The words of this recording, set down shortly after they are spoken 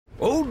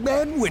Old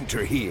Man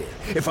Winter here.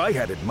 If I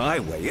had it my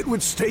way, it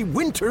would stay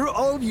winter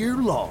all year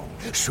long.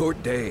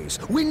 Short days,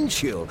 wind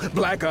chill,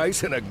 black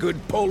ice, and a good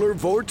polar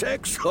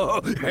vortex.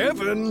 Oh,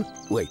 heaven!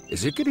 Wait,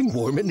 is it getting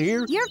warm in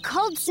here? Your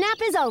cold snap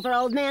is over,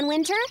 Old Man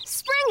Winter.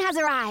 Spring has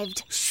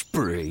arrived.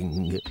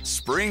 Spring.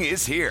 Spring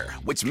is here,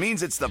 which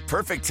means it's the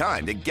perfect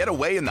time to get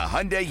away in the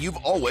Hyundai you've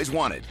always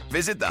wanted.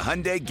 Visit the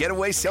Hyundai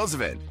Getaway Sales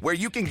Event, where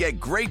you can get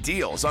great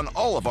deals on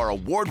all of our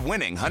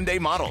award-winning Hyundai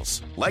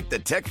models, like the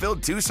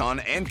tech-filled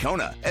Tucson and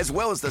Kona, as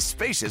well as the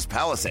spacious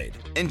Palisade.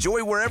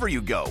 Enjoy wherever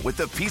you go with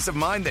the peace of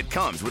mind that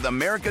comes with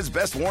America's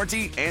best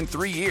warranty and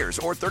 3 years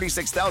or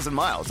 36,000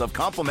 miles of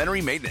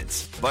complimentary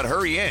maintenance. But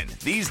hurry in,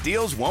 these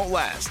deals won't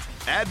last.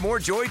 Add more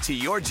joy to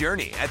your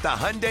journey at the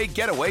Hyundai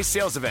Getaway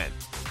Sales Event.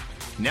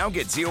 Now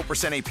get 0%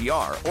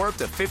 APR or up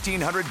to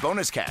 $1,500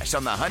 bonus cash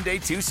on the Hyundai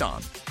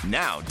Tucson.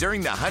 Now,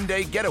 during the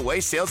Hyundai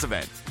Getaway Sales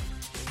Event.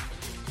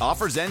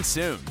 Offers end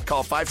soon.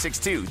 Call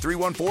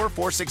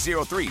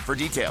 562-314-4603 for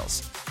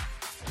details.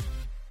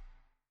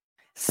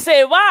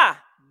 Se va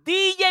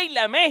D.J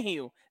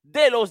LeMahieu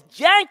de los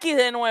Yankees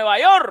de Nueva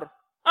York.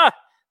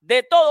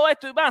 De todo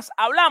esto y más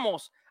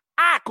hablamos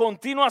a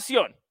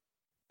continuación.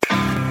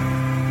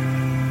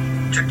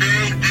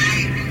 Today,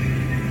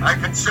 I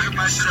consider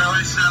myself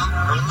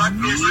the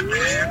luckiest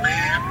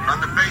man on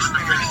the face of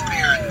the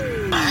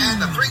earth.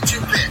 And the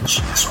 3-2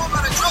 pitch. Swung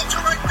on a drill to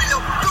right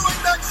field. Doing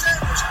back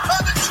Sanders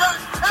on the track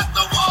at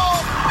the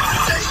wall.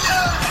 See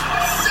ya!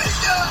 See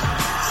ya!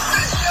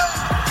 See ya!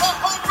 A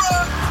home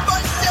run by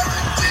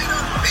Derek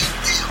Jeter. He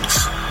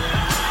deals.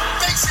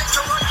 Base hit to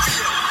right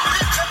field.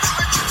 Here comes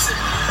Richardson.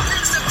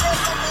 Here's the throw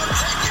from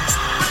Marquez.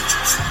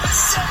 Richardson is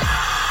safe.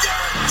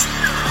 Derek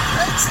Jeter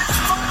ends his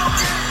final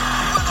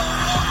game with a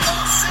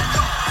walk-off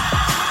single.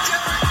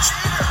 Derek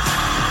Jeter,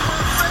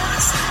 where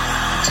fantasy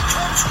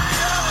becomes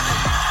reality.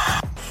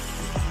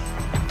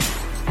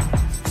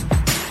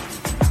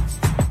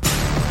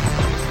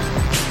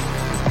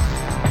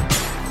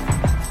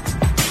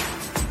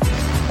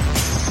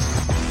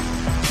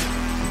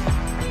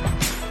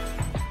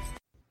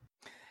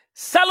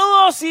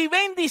 Saludos y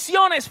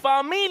bendiciones,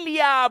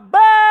 familia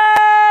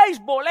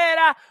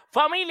beisbolera,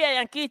 familia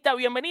yanquista.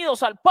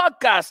 Bienvenidos al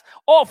podcast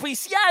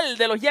oficial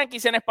de los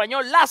Yankees en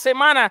español, la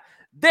semana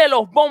de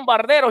los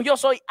bombarderos. Yo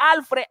soy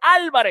Alfred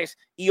Álvarez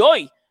y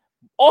hoy,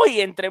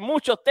 entre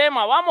muchos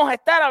temas, vamos a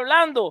estar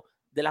hablando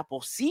de la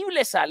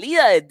posible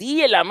salida de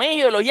D.J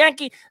LeMahieu de los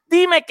Yankees.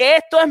 Dime que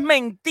esto es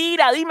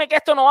mentira, dime que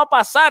esto no va a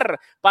pasar.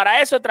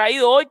 Para eso he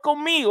traído hoy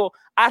conmigo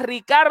a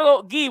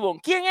Ricardo Gibbon.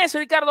 ¿Quién es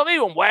Ricardo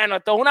Gibbon? Bueno,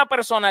 esto es una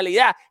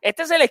personalidad.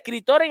 Este es el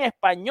escritor en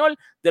español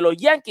de los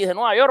Yankees de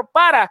Nueva York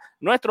para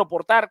nuestro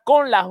portal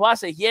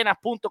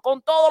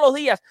conlasbasesllenas.com. Todos los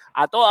días,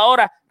 a toda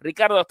hora,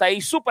 Ricardo está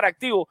ahí súper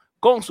activo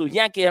con sus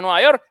Yankees de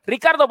Nueva York.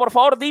 Ricardo, por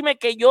favor, dime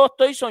que yo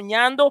estoy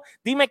soñando,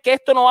 dime que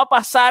esto no va a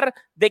pasar,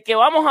 de que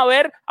vamos a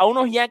ver a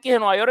unos Yankees de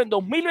Nueva York en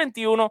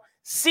 2021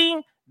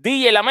 sin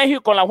D.J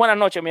LeMahieu. Con las buenas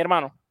noches, mi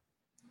hermano.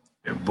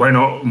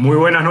 Bueno, muy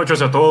buenas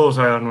noches a todos,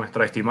 a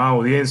nuestra estimada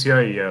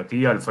audiencia y a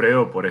ti,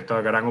 Alfredo, por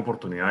esta gran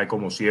oportunidad de,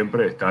 como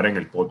siempre, de estar en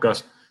el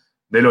podcast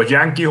de los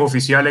Yankees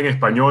oficial en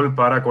español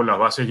para Con las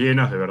Bases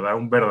Llenas. De verdad,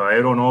 un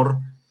verdadero honor.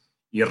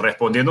 Y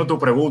respondiendo a tu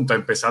pregunta,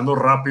 empezando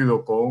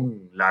rápido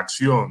con la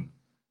acción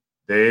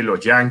de los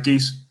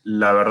Yankees,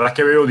 la verdad es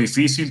que veo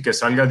difícil que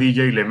salga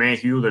D.J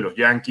LeMahieu de los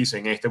Yankees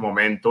en este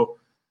momento,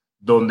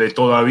 donde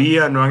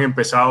todavía no han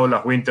empezado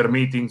las winter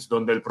meetings,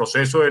 donde el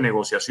proceso de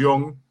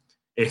negociación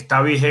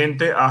está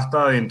vigente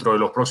hasta dentro de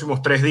los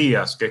próximos 3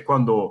 días, que es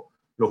cuando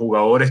los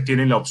jugadores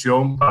tienen la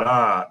opción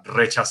para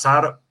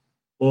rechazar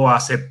o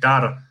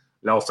aceptar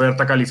la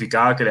oferta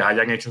calificada que les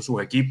hayan hecho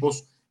sus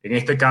equipos. En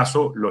este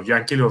caso, los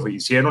Yankees les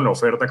hicieron la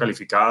oferta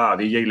calificada a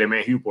D.J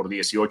LeMahieu por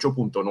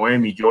 $18.9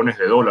 millones,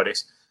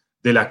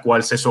 de la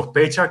cual se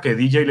sospecha que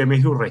D.J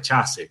LeMahieu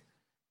rechace.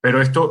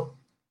 Pero esto,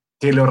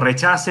 que lo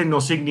rechace,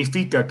 no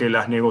significa que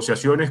las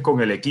negociaciones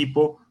con el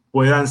equipo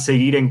puedan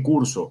seguir en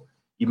curso.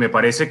 Y me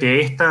parece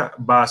que esta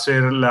va a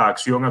ser la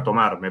acción a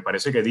tomar. Me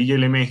parece que D.J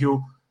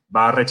LeMahieu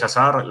va a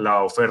rechazar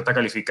la oferta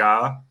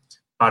calificada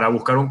para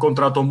buscar un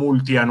contrato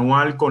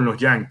multianual con los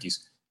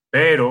Yankees.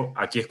 Pero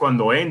aquí es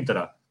cuando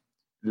entra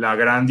la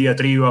gran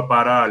diatriba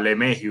para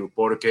LeMahieu,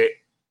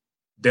 porque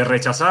de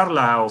rechazar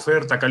la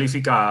oferta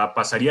calificada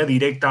pasaría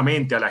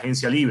directamente a la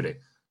agencia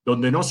libre,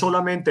 donde no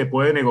solamente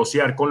puede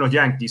negociar con los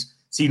Yankees,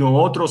 sino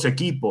otros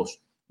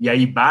equipos. Y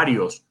hay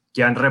varios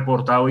que han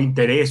reportado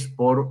interés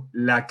por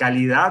la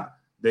calidad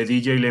de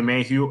D.J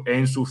LeMahieu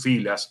en sus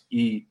filas,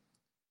 y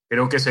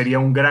creo que sería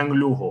un gran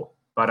lujo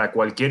para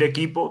cualquier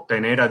equipo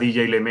tener a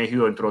D.J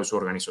LeMahieu dentro de su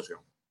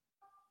organización.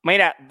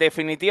 Mira,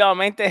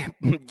 definitivamente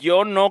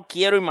yo no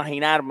quiero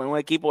imaginarme un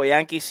equipo de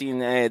Yankees sin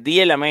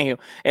D.J LeMahieu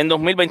en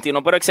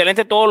 2021, pero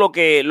excelente todo lo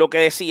que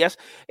decías.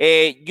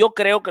 Yo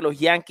creo que los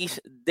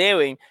Yankees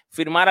deben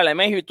firmar a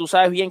LeMahieu, y tú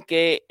sabes bien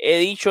que he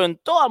dicho en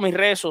todas mis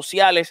redes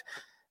sociales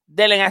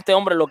denle a este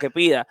hombre lo que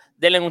pida,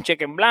 denle un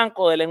cheque en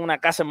blanco, denle una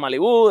casa en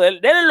Malibú,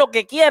 denle lo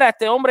que quiera a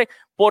este hombre,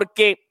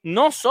 porque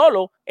no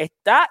solo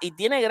está y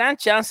tiene gran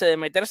chance de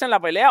meterse en la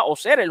pelea o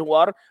ser el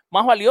jugador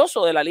más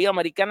valioso de la Liga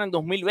Americana en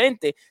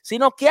 2020,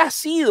 sino que ha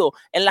sido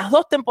en las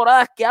 2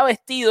 temporadas que ha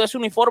vestido ese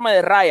uniforme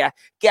de rayas,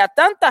 que a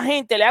tanta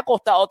gente le ha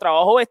costado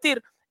trabajo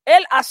vestir.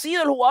 Él ha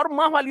sido el jugador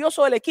más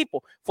valioso del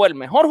equipo. Fue el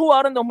mejor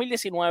jugador en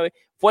 2019,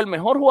 fue el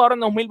mejor jugador en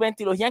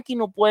 2020 y los Yankees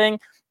no pueden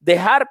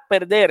dejar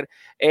perder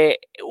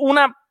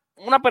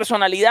una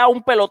personalidad,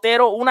 un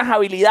pelotero, unas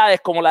habilidades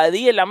como la de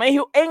D.J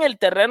LeMahieu en el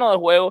terreno de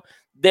juego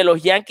de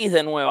los Yankees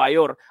de Nueva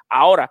York.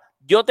 Ahora,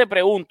 yo te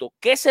pregunto,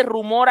 ¿qué se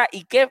rumora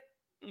y qué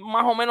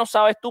más o menos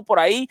sabes tú por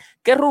ahí?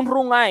 ¿Qué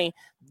rum hay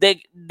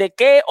de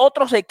qué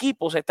otros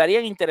equipos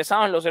estarían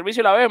interesados en los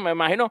servicios de la me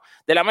imagino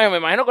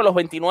que los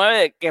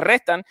 29 que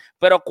restan,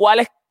 pero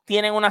 ¿cuáles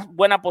tienen una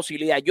buena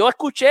posibilidad? Yo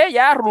escuché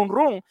ya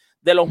rum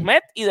de los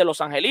Mets y de los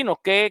Angelinos.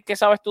 ¿Qué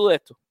sabes tú de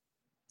esto?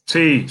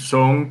 Sí,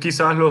 son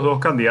quizás los 2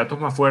 candidatos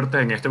más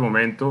fuertes en este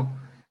momento.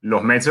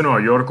 Los Mets de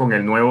Nueva York con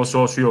el nuevo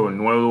socio, el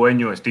nuevo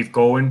dueño, Steve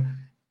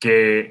Cohen,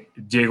 que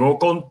llegó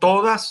con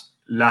todas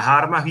las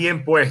armas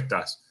bien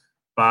puestas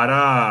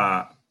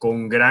para,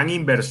 con gran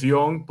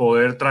inversión,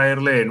 poder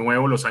traerle de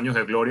nuevo los años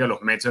de gloria a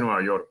los Mets de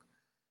Nueva York.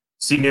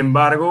 Sin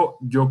embargo,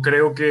 yo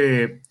creo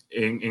que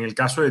en el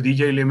caso de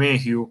D.J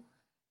LeMahieu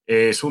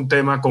es un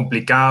tema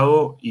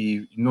complicado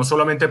y no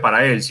solamente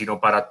para él,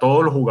 sino para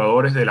todos los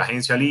jugadores de la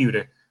agencia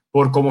libre,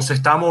 por cómo se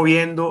está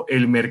moviendo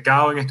el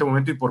mercado en este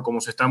momento y por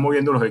cómo se están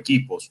moviendo los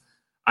equipos.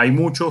 Hay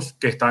muchos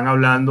que están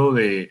hablando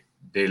de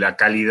la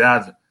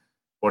calidad,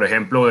 por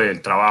ejemplo,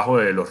 del trabajo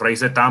de los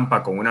Reyes de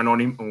Tampa con una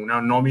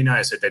nómina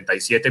de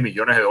 $77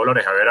 millones,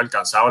 haber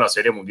alcanzado la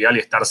Serie Mundial y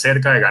estar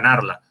cerca de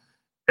ganarla.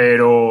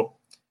 Pero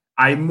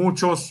hay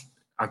muchos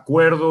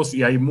acuerdos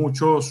y hay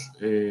muchas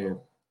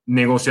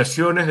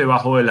negociaciones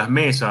debajo de las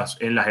mesas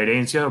en las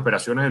gerencias de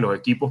operaciones de los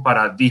equipos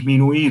para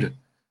disminuir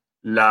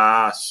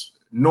las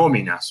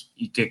nóminas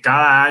y que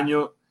cada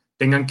año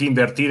tengan que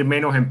invertir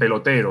menos en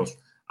peloteros.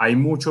 Hay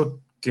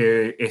mucho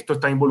que esto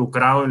está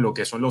involucrado en lo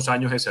que son los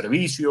años de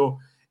servicio,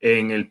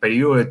 en el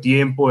periodo de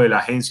tiempo de la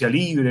agencia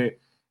libre,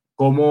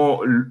 cómo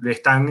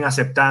están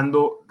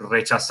aceptando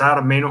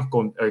rechazar menos,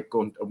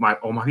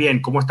 o más bien,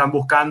 cómo están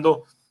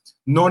buscando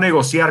no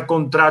negociar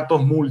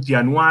contratos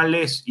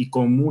multianuales y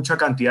con mucha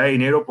cantidad de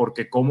dinero,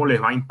 porque cómo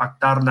les va a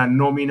impactar la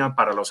nómina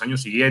para los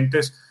años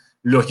siguientes.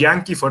 Los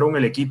Yankees fueron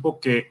el equipo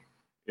que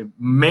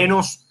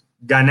menos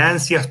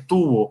ganancias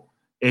tuvo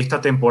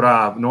esta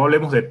temporada. No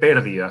hablemos de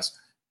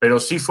pérdidas, pero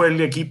sí fue el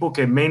equipo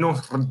que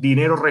menos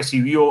dinero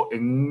recibió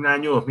en un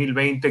año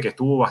 2020 que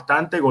estuvo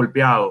bastante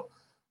golpeado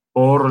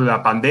por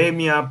la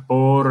pandemia,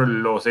 por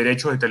los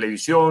derechos de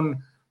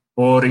televisión,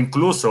 por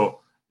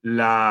incluso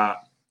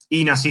la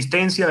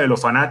inasistencia de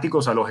los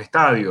fanáticos a los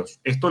estadios.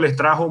 Esto les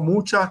trajo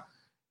muchos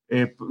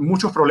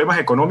problemas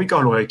económicos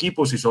a los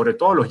equipos y sobre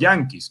todo a los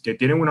Yankees, que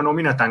tienen una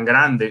nómina tan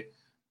grande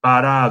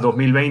para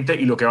 2020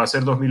 y lo que va a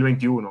ser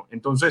 2021.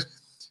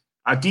 Entonces,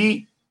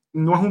 aquí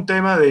no es un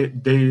tema de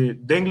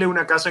denle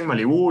una casa en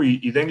Malibú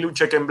y denle un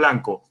cheque en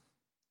blanco.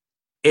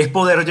 Es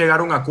poder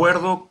llegar a un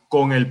acuerdo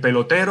con el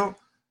pelotero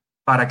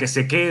para que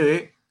se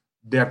quede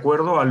de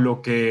acuerdo a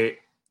lo que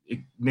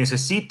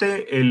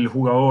necesite el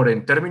jugador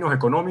en términos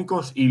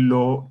económicos y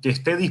lo que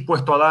esté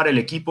dispuesto a dar el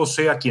equipo,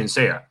 sea quien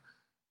sea.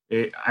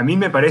 A mí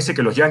me parece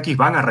que los Yankees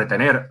van a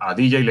retener a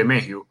D.J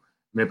LeMahieu.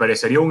 Me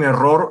parecería un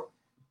error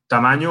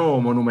tamaño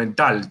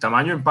monumental,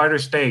 tamaño Empire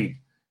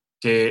State,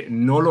 que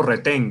no lo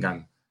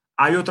retengan.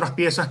 Hay otras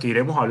piezas que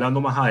iremos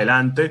hablando más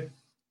adelante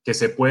que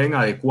se pueden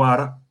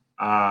adecuar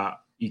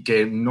y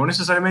que no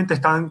necesariamente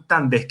están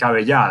tan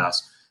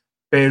descabelladas,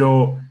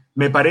 pero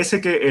me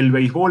parece que el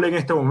béisbol en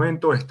este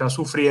momento está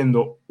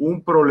sufriendo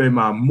un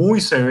problema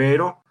muy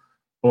severo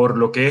por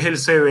lo que es el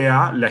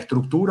CBA, la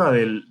estructura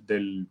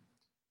del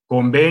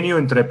convenio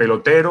entre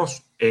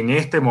peloteros en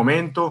este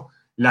momento,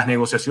 las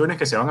negociaciones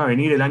que se van a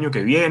venir el año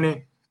que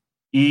viene,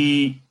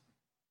 y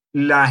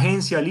la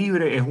agencia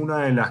libre es una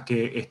de las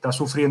que está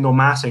sufriendo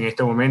más en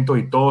este momento,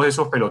 y todos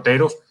esos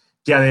peloteros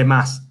que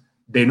además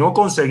de no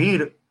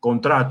conseguir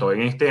contrato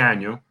en este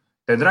año,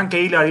 tendrán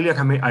que ir a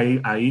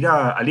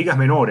ligas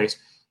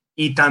menores,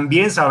 y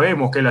también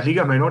sabemos que las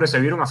ligas menores se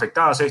vieron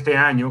afectadas este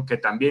año, que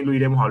también lo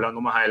iremos hablando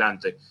más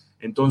adelante.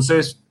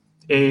 Entonces,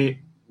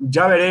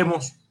 ya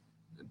veremos,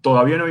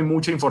 todavía no hay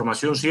mucha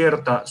información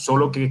cierta,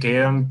 solo que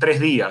quedan 3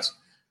 días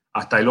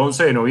hasta el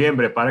 11 de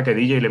noviembre para que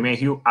D.J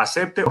LeMahieu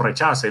acepte o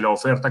rechace la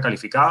oferta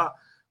calificada.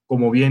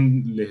 Como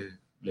bien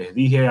les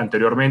dije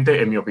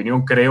anteriormente, en mi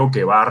opinión creo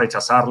que va a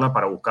rechazarla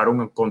para buscar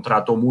un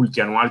contrato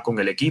multianual con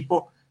el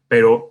equipo,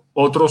 pero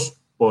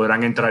otros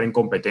podrán entrar en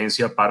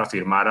competencia para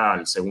firmar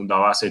al segunda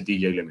base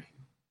D.J LeMahieu.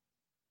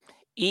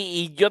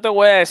 Y yo te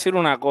voy a decir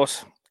una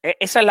cosa,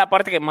 esa es la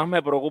parte que más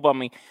me preocupa a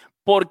mí,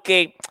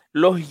 porque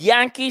los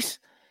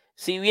Yankees,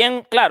 si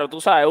bien, claro,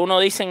 tú sabes, uno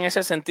dice en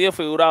ese sentido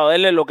figurado,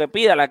 denle lo que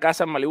pida, la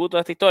casa en Malibú,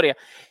 toda esta historia,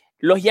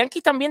 los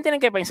Yankees también tienen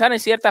que pensar en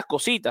ciertas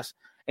cositas,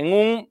 en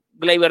un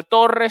Gleyber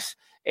Torres,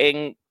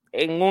 en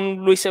en un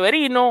Luis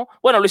Severino.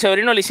 Bueno, Luis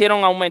Severino le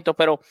hicieron aumentos,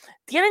 pero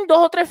tienen 2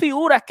 o 3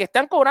 figuras que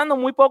están cobrando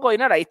muy poco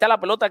dinero. Ahí está la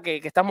pelota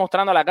que estás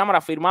mostrando a la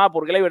cámara firmada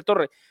por Gleyber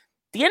Torres.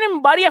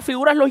 Tienen varias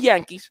figuras los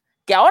Yankees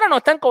que ahora no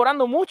están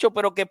cobrando mucho,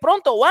 pero que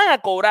pronto van a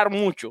cobrar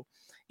mucho.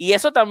 Y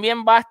eso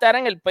también va a estar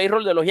en el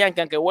payroll de los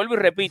Yankees, aunque vuelvo y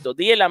repito,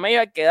 D.J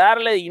LeMahieu hay que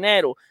darle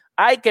dinero,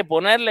 hay que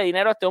ponerle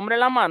dinero a este hombre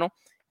en la mano.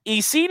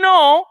 Y si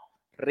no,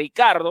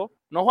 Ricardo,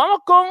 nos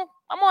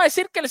vamos a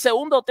decir que el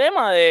segundo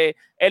tema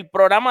del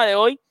programa de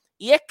hoy,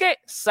 y es que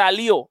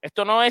salió,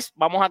 esto no es,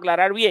 vamos a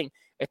aclarar bien,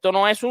 esto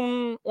no es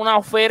una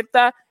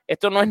oferta,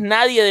 esto no es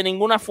nadie de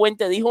ninguna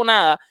fuente dijo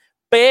nada,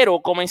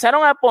 pero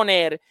comenzaron a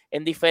poner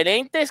en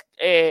diferentes,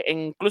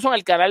 incluso en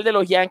el canal de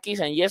los Yankees,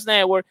 en Yes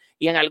Network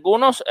y en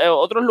algunos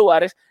otros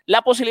lugares,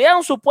 la posibilidad de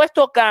un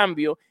supuesto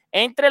cambio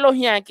entre los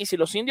Yankees y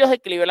los Indios de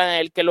Cleveland, en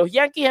el que los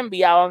Yankees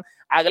enviaban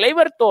a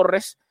Gleyber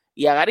Torres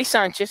y a Gary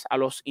Sánchez, a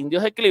los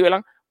Indios de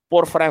Cleveland,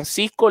 por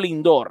Francisco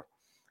Lindor.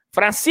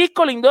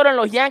 Francisco Lindor en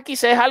los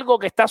Yankees es algo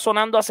que está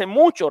sonando hace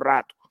mucho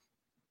rato.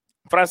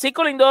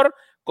 Francisco Lindor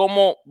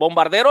como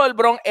bombardero del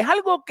Bronx es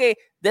algo que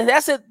desde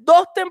hace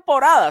 2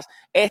 temporadas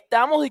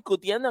estamos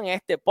discutiendo en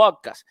este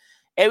podcast.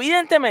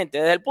 Evidentemente,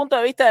 desde el punto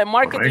de vista de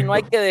marketing, correcto, no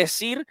hay que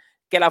decir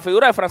que la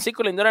figura de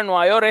Francisco Lindor en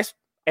Nueva York es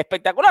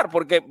espectacular,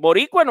 porque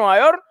boricua en Nueva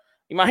York,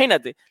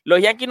 imagínate, los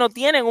Yankees no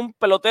tienen un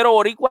pelotero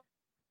boricua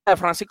de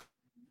Francisco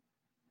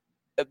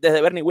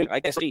desde Bernie Williams,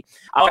 hay que decir.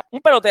 Ahora, un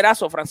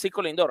peloterazo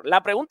Francisco Lindor.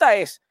 La pregunta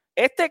es,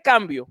 este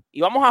cambio, y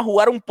vamos a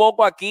jugar un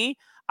poco aquí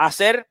a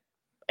hacer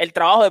el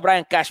trabajo de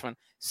Brian Cashman.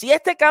 Si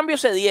este cambio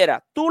se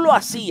diera, tú lo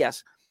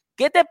hacías,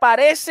 ¿qué te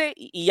parece?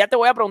 Y ya te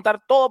voy a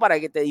preguntar todo para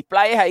que te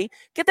displayes ahí.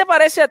 ¿Qué te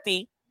parece a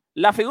ti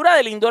la figura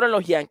de Lindor en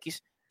los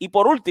Yankees? Y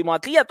por último, a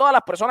ti y a todas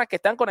las personas que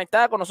están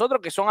conectadas con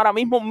nosotros, que son ahora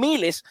mismo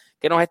miles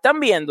que nos están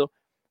viendo,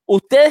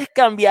 ¿ustedes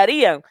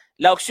cambiarían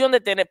la opción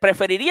de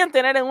preferirían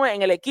tener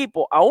en el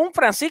equipo a un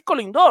Francisco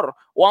Lindor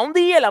o a un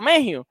D.J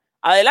LeMahieu?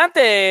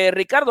 Adelante,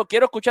 Ricardo,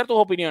 quiero escuchar tus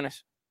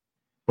opiniones.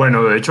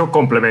 Bueno, de hecho,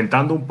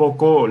 complementando un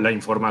poco la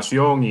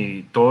información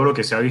y todo lo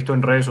que se ha visto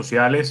en redes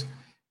sociales,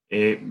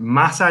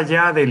 más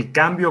allá del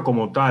cambio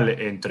como tal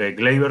entre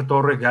Gleyber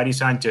Torres, Gary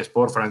Sánchez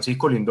por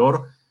Francisco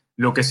Lindor,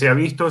 lo que se ha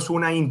visto es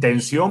una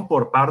intención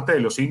por parte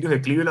de los Indios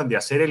de Cleveland de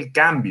hacer el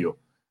cambio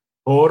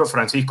por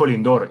Francisco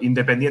Lindor,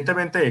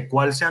 independientemente de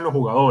cuáles sean los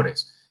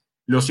jugadores.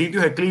 Los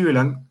Indios de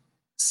Cleveland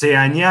se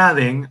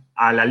añaden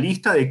a la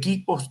lista de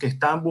equipos que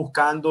están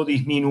buscando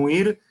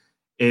disminuir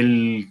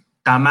el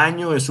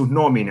tamaño de sus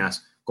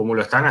nóminas, como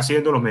lo están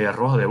haciendo los Medias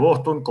Rojas de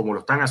Boston, como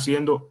lo están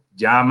haciendo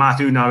ya más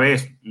de una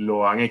vez,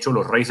 lo han hecho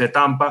los Reyes de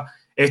Tampa.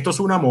 Esto es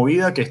una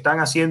movida que están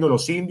haciendo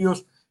los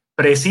Indios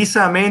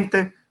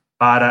precisamente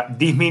para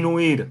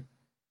disminuir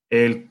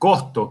el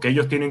costo que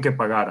ellos tienen que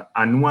pagar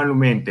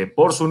anualmente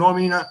por su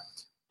nómina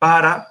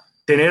para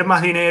tener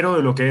más dinero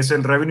de lo que es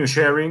el revenue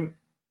sharing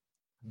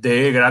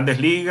de Grandes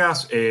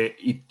Ligas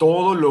y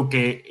todo lo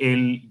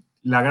que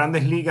la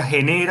Grandes Ligas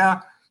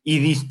genera y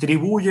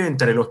distribuye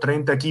entre los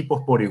 30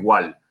 equipos por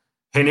igual.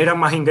 Generan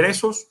más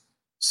ingresos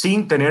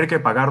sin tener que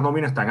pagar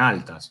nóminas tan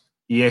altas.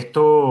 Y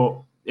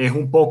esto es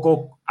un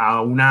poco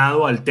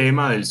aunado al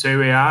tema del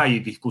CBA y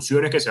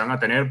discusiones que se van a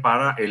tener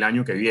para el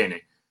año que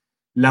viene.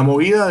 La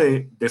movida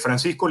de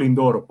Francisco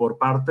Lindor por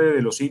parte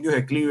de los Indios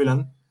de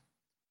Cleveland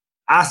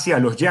hacia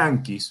los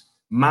Yankees,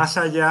 más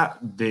allá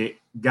de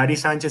Gary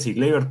Sánchez y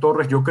Gleyber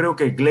Torres, yo creo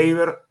que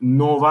Gleyber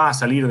no va a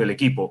salir del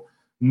equipo.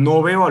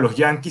 No veo a los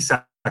Yankees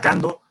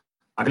sacando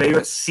a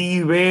Gleyber.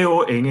 Sí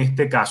veo en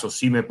este caso,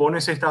 si me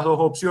pones estas 2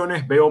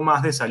 opciones, veo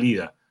más de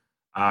salida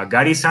a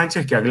Gary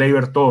Sánchez que a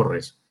Gleyber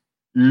Torres.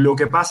 Lo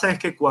que pasa es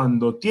que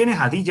cuando tienes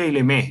a D.J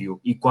LeMahieu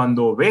y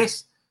cuando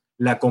ves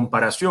la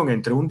comparación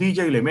entre un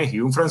D.J LeMahieu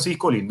y un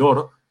Francisco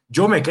Lindor,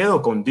 yo me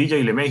quedo con D.J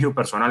LeMahieu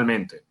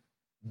personalmente.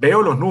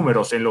 Veo los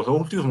números en los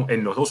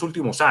dos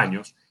últimos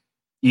años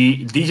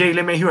y D.J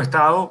LeMahieu ha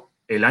estado,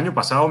 el año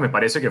pasado me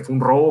parece que fue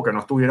un robo que no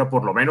estuviera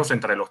por lo menos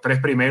entre los 3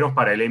 primeros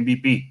para el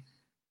MVP,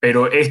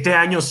 pero este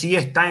año sí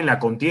está en la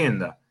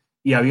contienda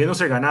y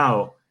habiéndose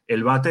ganado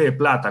el bate de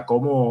plata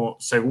como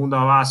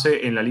segunda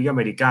base en la Liga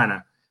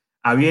Americana,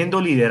 habiendo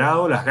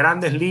liderado las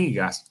Grandes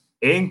Ligas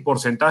en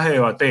porcentaje de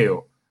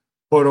bateo,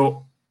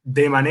 pero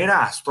de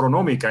manera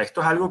astronómica.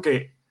 Esto es algo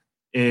que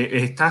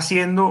está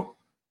haciendo,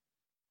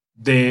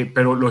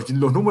 pero los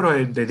números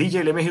de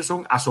D.J LeMahieu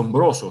son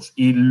asombrosos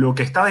y lo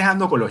que está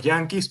dejando con los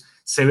Yankees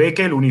se ve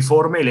que el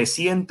uniforme le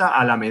sienta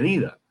a la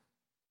medida.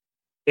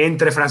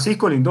 Entre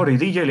Francisco Lindor y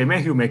D.J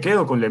LeMahieu me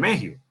quedo con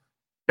LeMahieu,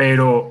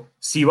 pero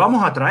si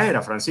vamos a traer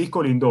a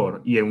Francisco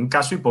Lindor y en un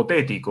caso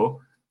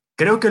hipotético,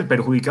 creo que el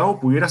perjudicado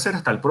pudiera ser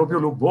hasta el propio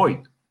Luke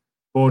Voit,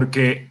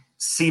 porque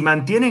si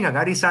mantienen a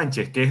Gary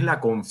Sánchez, que es la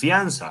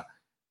confianza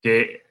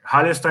que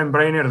Hal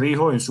Steinbrenner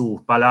dijo en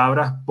sus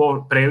palabras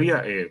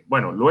previa,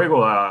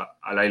 luego a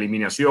la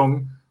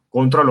eliminación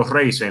contra los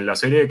Rays en la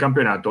serie de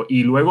campeonato,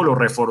 y luego lo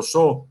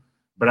reforzó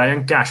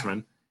Brian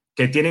Cashman,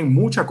 que tienen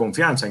mucha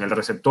confianza en el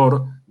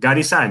receptor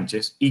Gary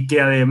Sánchez y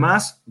que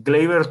además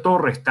Gleyber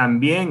Torres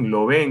también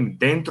lo ven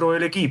dentro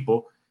del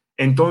equipo,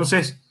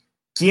 entonces,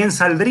 ¿quién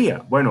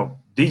saldría?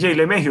 Bueno, D.J.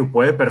 LeMahieu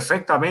puede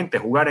perfectamente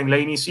jugar en la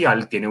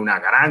inicial, tiene una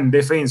gran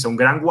defensa, un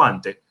gran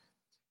guante.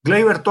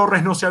 Gleyber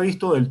Torres no se ha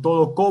visto del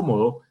todo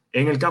cómodo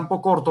en el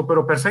campo corto,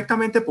 pero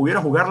perfectamente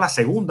pudiera jugar la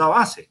segunda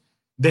base,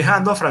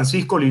 dejando a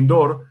Francisco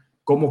Lindor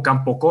como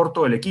campo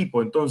corto del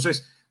equipo.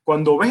 Entonces,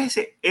 cuando ves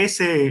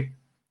ese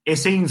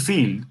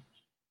infield,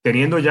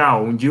 teniendo ya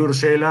un Gio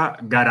Urshela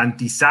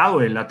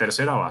garantizado en la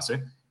tercera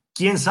base,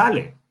 ¿quién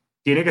sale?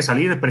 Tiene que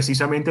salir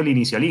precisamente el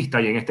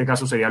inicialista, y en este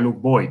caso sería Luke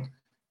Boyd.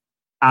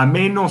 A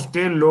menos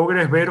que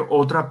logres ver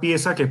otra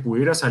pieza que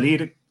pudiera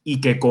salir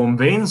y que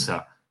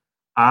convenza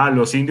a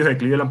los indios de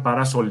Cleveland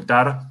para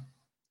soltar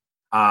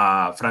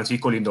a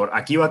Francisco Lindor.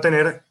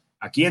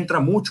 Aquí entra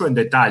mucho en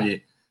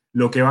detalle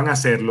lo que van a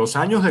hacer los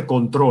años de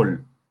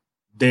control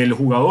del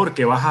jugador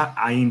que vas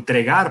a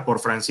entregar por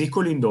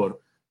Francisco Lindor,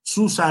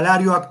 su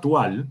salario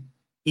actual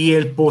y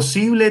el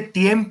posible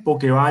tiempo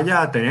que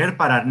vaya a tener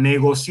para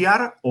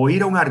negociar o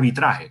ir a un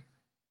arbitraje.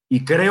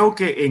 Y creo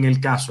que en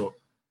el caso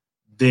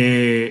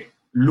de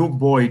Luke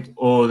Boyd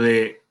o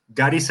de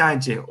Gary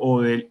Sánchez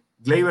o de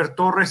Gleyber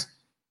Torres,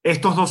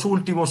 estos dos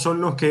últimos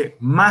son los que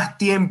más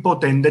tiempo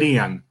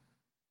tendrían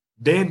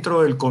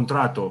dentro del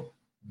contrato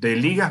de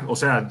liga, o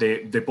sea,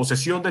 de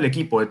posesión del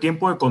equipo, de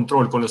tiempo de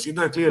control con los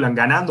indios de Cleveland,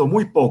 ganando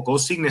muy poco,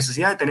 sin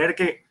necesidad de tener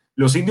que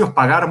los indios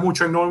pagar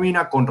mucho en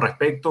nómina con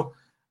respecto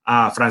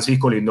a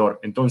Francisco Lindor.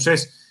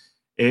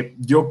 Entonces,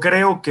 yo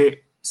creo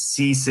que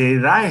si se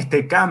da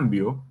este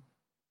cambio,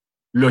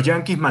 los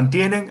Yankees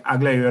mantienen a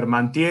Gleyber,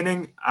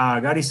 mantienen a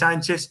Gary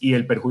Sánchez, y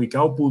el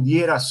perjudicado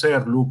pudiera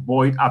ser Luke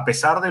Boyd, a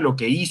pesar de lo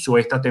que hizo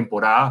esta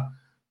temporada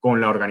con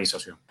la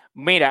organización.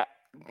 Mira,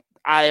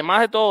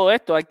 además de todo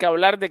esto, hay que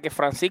hablar de que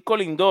Francisco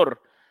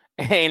Lindor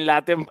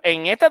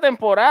en esta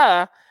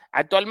temporada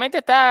actualmente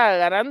está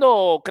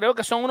ganando, creo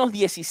que son unos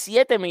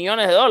 17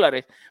 millones de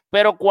dólares,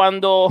 pero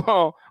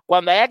cuando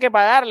haya que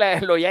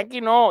pagarle, los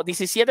Yankees no,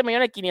 17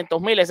 millones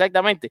 500 mil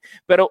exactamente,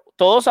 pero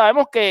todos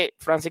sabemos que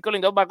Francisco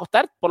Lindor va a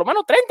costar por lo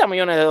menos 30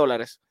 millones de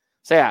dólares.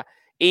 O sea,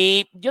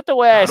 y yo te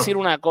voy a decir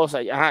una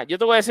cosa, yo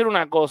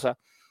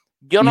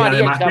no haría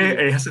el cambio.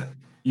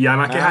 Y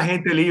además que es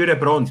agente libre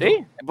pronto.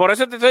 Sí, por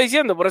eso te estoy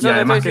diciendo. Y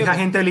además que es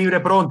agente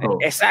libre pronto.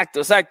 Exacto.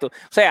 O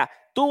sea,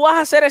 tú vas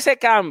a hacer ese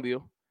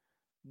cambio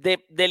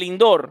de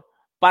Lindor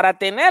para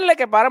tenerle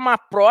que pagar más,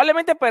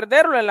 probablemente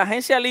perderlo en la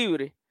agencia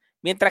libre,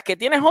 mientras que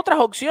tienes otras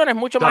opciones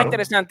mucho más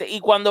interesantes.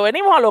 Y cuando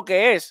venimos a lo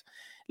que es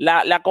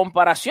la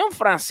comparación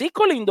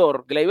Francisco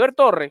Lindor, Gleyber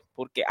Torres,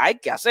 porque hay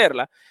que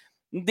hacerla,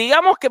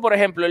 digamos que, por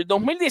ejemplo, el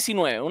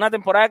 2019, una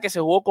temporada que se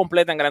jugó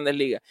completa en Grandes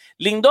Ligas,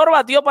 Lindor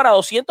batió para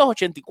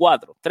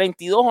 284,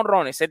 32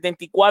 honrones,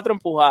 74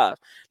 empujadas.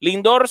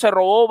 Lindor se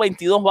robó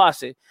 22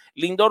 bases.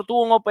 Lindor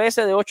tuvo un OPS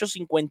de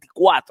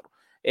 854.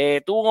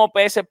 Tuvo un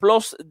OPS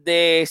Plus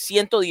de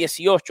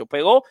 118,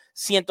 pegó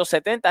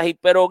 170,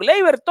 pero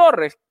Gleyber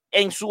Torres,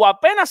 en su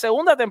apenas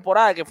segunda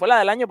temporada, que fue la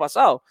del año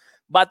pasado,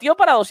 batió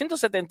para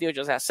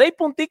 278, o sea, 6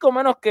 punticos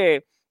menos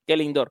que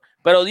Lindor,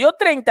 pero dio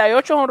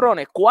 38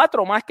 honrones,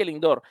 4 más que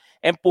Lindor,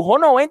 empujó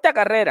 90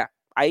 carreras,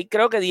 ahí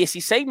creo que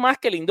 16 más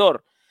que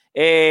Lindor.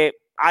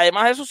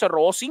 Además de eso, se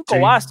robó 5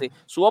 bases,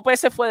 su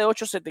OPS fue de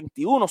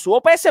 871, su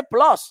OPS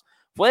Plus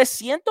fue de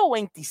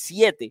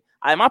 127,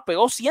 además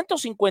pegó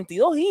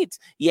 152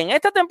 hits, y en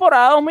esta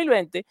temporada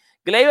 2020,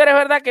 Gleyber es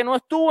verdad que no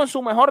estuvo en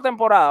su mejor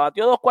temporada,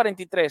 batió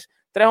 243,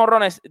 3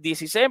 honrones,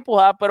 16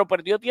 empujadas, pero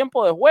perdió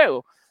tiempo de juego,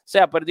 o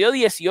sea, perdió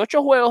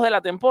 18 juegos de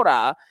la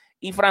temporada.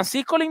 Y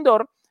Francisco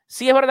Lindor,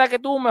 sí es verdad que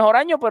tuvo un mejor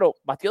año, pero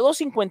batió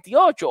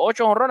 258,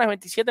 8 honrones,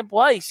 27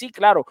 empujadas, y sí,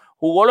 claro,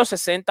 jugó los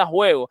 60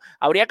 juegos.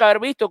 Habría que haber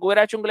visto que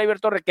hubiera hecho un Gleyber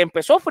Torres que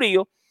empezó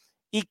frío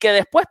y que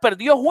después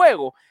perdió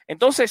juego.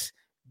 Entonces,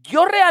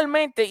 yo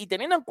realmente, y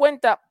teniendo en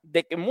cuenta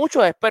de que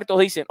muchos expertos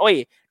dicen,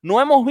 oye, no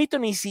hemos visto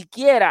ni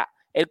siquiera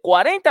el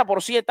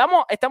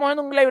 40%, estamos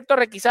viendo un Gleyber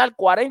Torres quizás al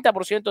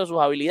 40% de sus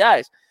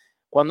habilidades.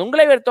 Cuando un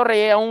Gleyber Torres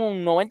llega a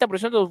un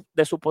 90%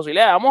 de sus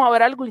posibilidades, vamos a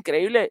ver algo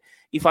increíble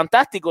y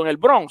fantástico en el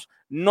Bronx.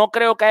 No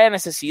creo que haya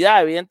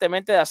necesidad,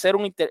 evidentemente, de hacer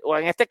o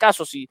en este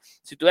caso, si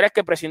tuvieras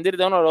que prescindir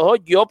de uno de los dos,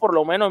 yo por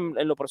lo menos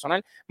en lo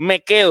personal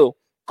me quedo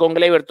con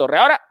Gleyber Torres.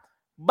 Ahora,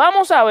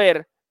 vamos a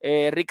ver,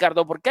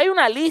 Ricardo, porque hay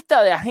una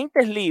lista de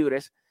agentes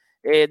libres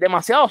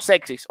demasiado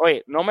sexys.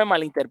 Oye, no me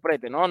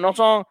malinterpreten,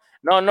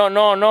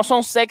 no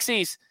son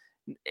sexys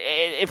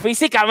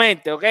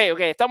físicamente, ok,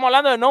 estamos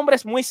hablando de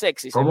nombres muy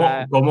sexys.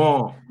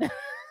 ¿Cómo?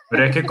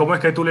 Pero es que, ¿cómo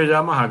es que tú le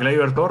llamas a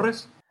Gleyber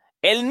Torres?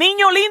 El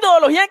niño lindo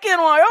de los Yankees de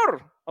Nueva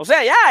York. O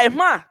sea, ya, es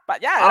más,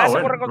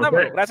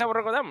 gracias por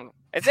recordármelo.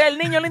 Ese es el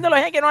niño lindo de los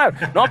Yankees de Nueva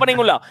York. No para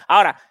ningún lado.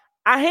 Ahora,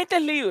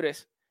 agentes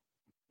libres,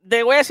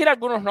 te voy a decir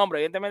algunos nombres,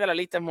 evidentemente la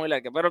lista es muy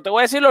larga, pero te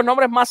voy a decir los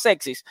nombres más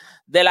sexys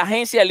de la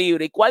agencia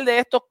libre, y cuál de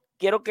estos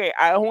quiero que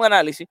hagas un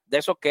análisis, de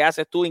esos que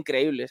haces tú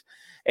increíbles,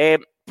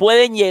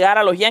 pueden llegar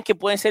a los Yankees,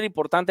 pueden ser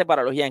importantes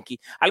para los Yankees.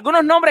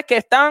 Algunos nombres que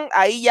están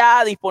ahí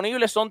ya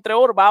disponibles son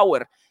Trevor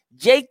Bauer,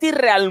 JT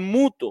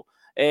Realmuto,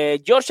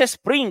 George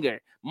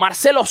Springer,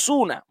 Marcelo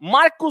Ozuna,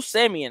 Marcus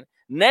Semien,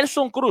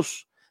 Nelson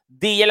Cruz,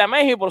 D.J.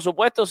 LeMahieu, por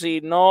supuesto,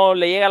 si no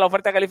le llega la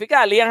oferta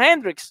calificada, Liam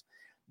Hendricks,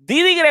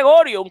 Didi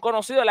Gregorio, un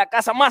conocido de la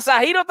casa,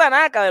 Masahiro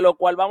Tanaka, de lo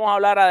cual vamos a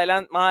hablar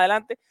más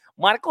adelante,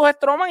 Marcus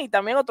Stroman y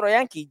también otro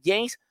Yankee,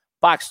 James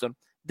Paxton.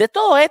 De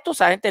todos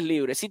estos agentes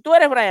libres, si tú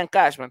eres Brian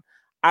Cashman,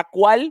 ¿a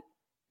cuál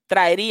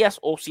traerías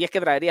o si es que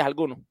traerías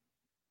alguno?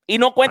 Y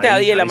no cuentes a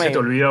D.J.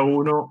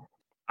 LeMahieu.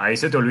 Ahí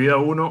se te olvida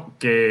uno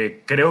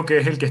que creo que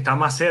es el que está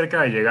más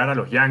cerca de llegar a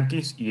los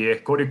Yankees y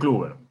es Corey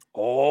Kluber.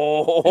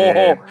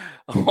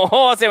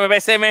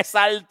 Se me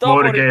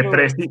saltó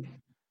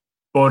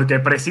porque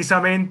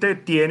precisamente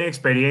tiene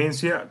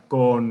experiencia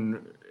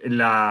con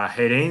la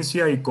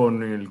gerencia y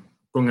con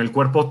el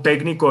cuerpo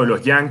técnico de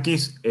los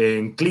Yankees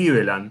en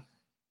Cleveland,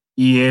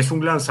 y es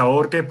un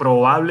lanzador que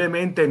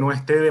probablemente no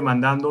esté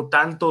demandando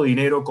tanto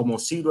dinero como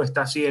sí lo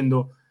está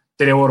haciendo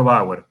Trevor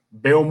Bauer.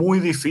 Veo muy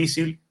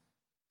difícil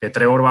que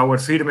Trevor Bauer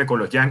firme con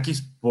los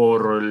Yankees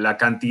por la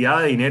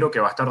cantidad de dinero que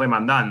va a estar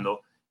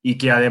demandando, y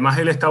que además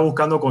él está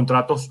buscando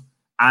contratos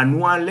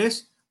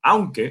anuales,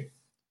 aunque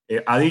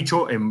ha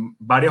dicho en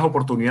varias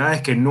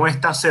oportunidades que no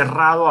está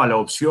cerrado a la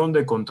opción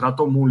de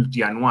contrato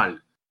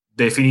multianual.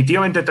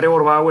 Definitivamente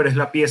Trevor Bauer es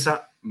la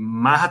pieza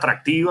más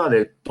atractiva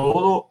de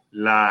toda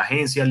la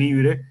agencia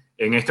libre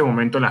en este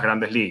momento en las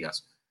grandes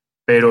ligas.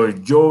 Pero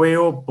yo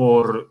veo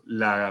por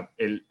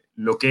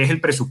lo que es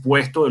el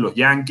presupuesto de los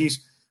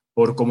Yankees,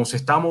 por cómo se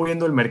está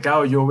moviendo el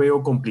mercado, yo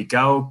veo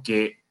complicado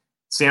que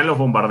sean los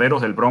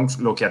Bombarderos del Bronx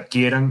los que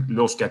adquieran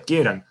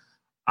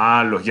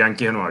a los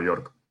Yankees de Nueva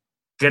York.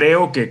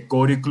 Creo que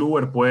Corey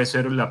Kluber puede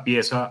ser la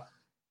pieza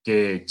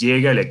que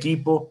llegue al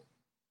equipo.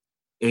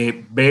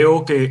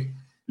 Veo que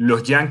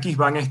los Yankees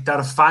van a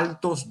estar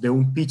faltos de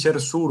un pitcher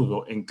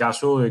zurdo en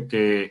caso de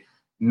que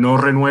no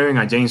renueven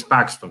a James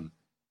Paxton.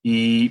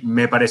 Y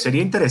me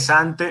parecería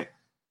interesante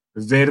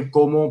ver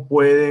cómo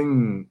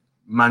pueden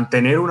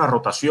mantener una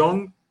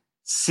rotación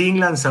sin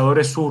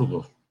lanzadores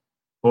zurdos,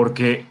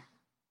 porque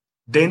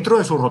dentro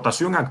de su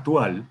rotación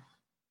actual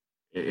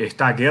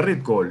está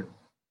Gerrit Cole,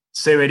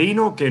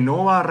 Severino, que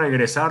no va a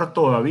regresar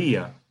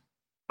todavía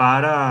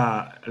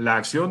para la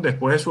acción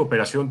después de su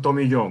operación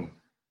Tommy John,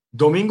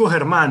 Domingo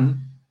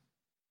Germán,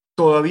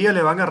 todavía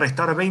le van a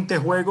restar 20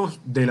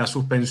 juegos de la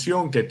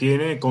suspensión que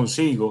tiene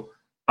consigo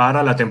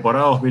para la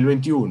temporada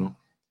 2021.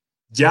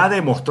 Ya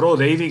demostró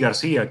David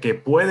García que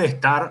puede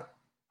estar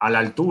a la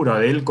altura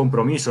del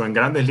compromiso en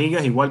grandes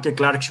ligas, igual que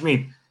Clark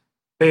Schmidt,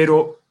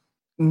 pero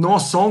no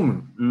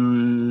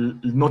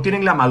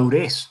tienen la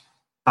madurez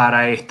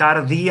para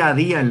estar día a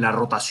día en la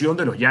rotación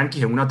de los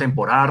Yankees en una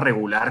temporada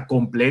regular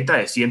completa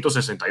de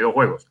 162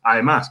 juegos.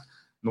 Además,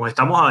 nos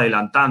estamos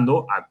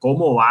adelantando a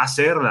cómo va a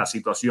ser la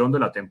situación de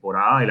la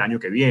temporada del año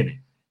que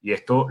viene, y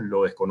esto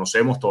lo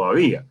desconocemos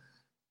todavía.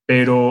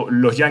 Pero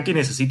los Yankees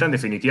necesitan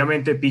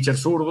definitivamente pitchers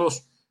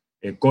zurdos.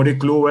 Corey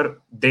Kluber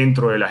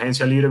dentro de la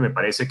agencia libre me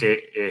parece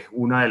que es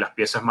una de las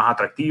piezas más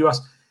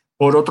atractivas.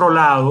 Por otro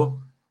lado,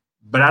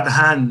 Brad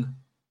Hand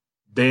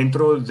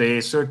dentro de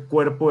ese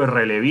cuerpo de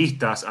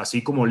relevistas,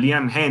 así como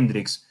Liam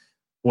Hendricks,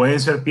 pueden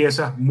ser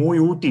piezas muy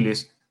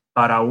útiles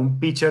para un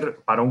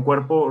pitcher, para un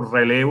cuerpo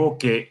relevo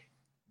que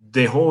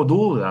dejó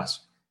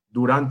dudas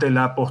durante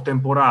la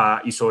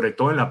postemporada y sobre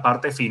todo en la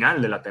parte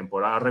final de la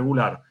temporada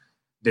regular.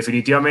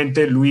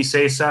 Definitivamente Luis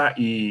César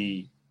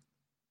y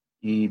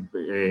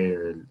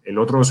el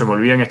otro se me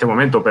olvida en este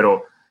momento,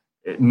 pero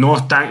no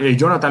están,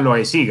 Jonathan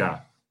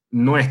Loaisiga,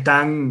 no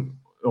están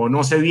o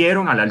no se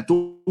vieron a la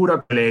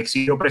altura que le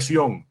exigió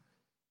presión,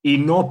 y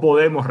no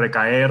podemos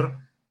recaer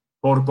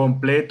por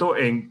completo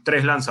en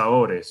tres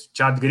lanzadores: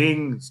 Chad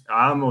Green,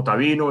 Adam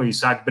Ottavino y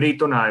Zach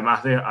Britton,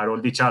 además de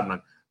Aroldis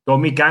Chapman.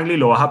 Tommy Kahnle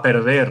lo vas a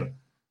perder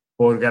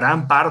por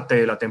gran parte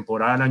de la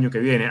temporada del año que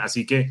viene,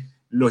 así que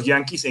los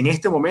Yankees en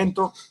este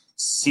momento,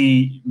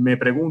 si me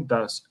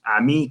preguntas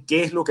a mí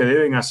qué es lo que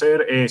deben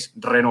hacer, es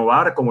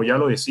renovar, como ya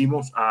lo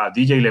decimos, a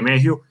D.J.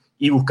 LeMahieu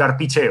y buscar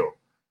picheo,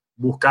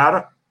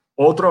 buscar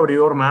otro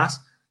abridor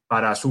más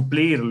para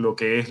suplir lo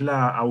que es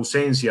la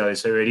ausencia de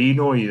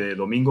Severino y de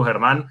Domingo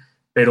Germán,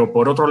 pero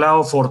por otro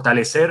lado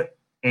fortalecer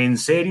en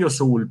serio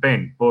su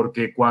bullpen,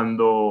 porque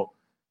cuando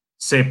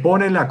se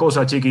pone la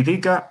cosa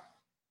chiquitica,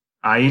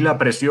 ahí la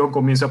presión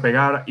comienza a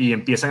pegar y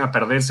empiezan a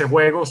perderse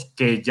juegos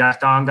que ya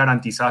estaban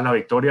garantizadas las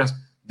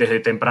victorias desde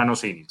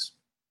tempranos innings.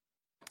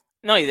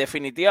 No, y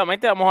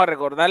definitivamente vamos a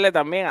recordarle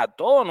también a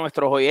todos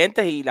nuestros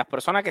oyentes y las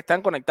personas que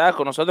están conectadas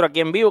con nosotros aquí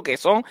en vivo, que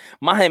son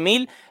más de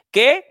 1000,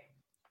 que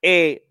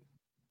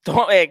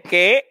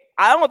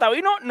Adam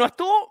Ottavino no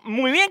estuvo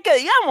muy bien, que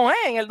digamos,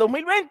 en el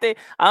 2020.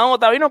 Adam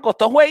Ottavino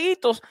costó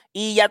jueguitos,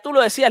 y ya tú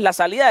lo decías, la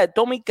salida de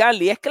Tommy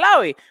Kahnle es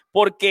clave,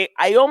 porque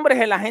hay hombres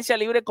en la agencia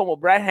libre como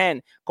Brad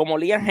Hand, como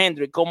Liam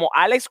Hendricks, como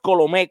Alex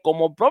Colomé,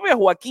 como el propio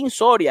Joaquín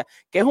Soria,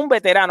 que es un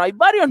veterano. Hay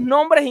varios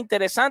nombres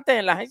interesantes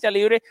en la agencia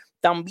libre,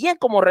 también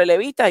como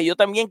relevistas, y yo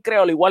también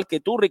creo, al igual que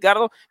tú,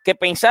 Ricardo, que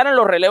pensar en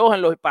los relevos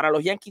para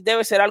los Yankees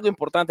debe ser algo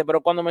importante.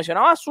 Pero cuando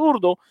mencionaba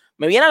zurdo,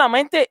 me viene a la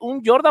mente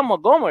un Jordan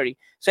Montgomery.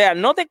 O sea,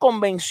 ¿no te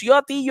convenció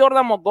a ti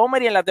Jordan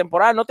Montgomery en la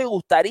temporada? ¿No te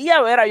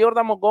gustaría ver a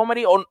Jordan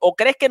Montgomery o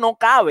crees que no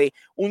cabe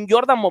un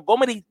Jordan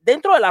Montgomery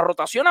dentro de la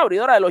rotación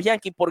abridora de los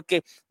Yankees? Porque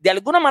porque de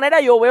alguna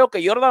manera yo veo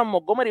que Jordan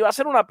Montgomery va a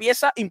ser una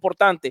pieza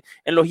importante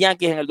en los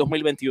Yankees en el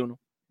 2021.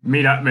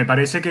 Mira, me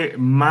parece que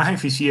más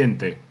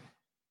eficiente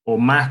o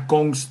más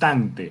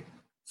constante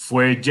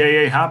fue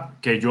J.A. Happ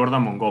que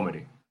Jordan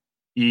Montgomery.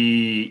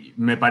 Y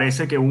me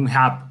parece que un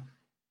Happ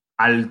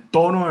al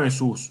tono de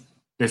sus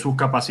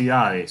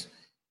capacidades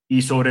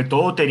y sobre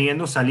todo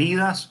teniendo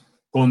salidas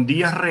con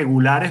días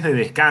regulares de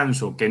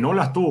descanso, que no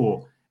las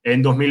tuvo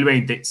en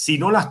 2020. Si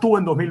no las tuvo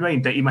en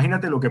 2020,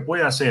 imagínate lo que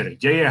puede hacer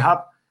J.A.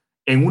 Happ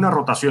en una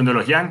rotación de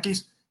los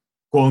Yankees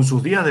con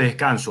sus días de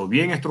descanso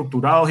bien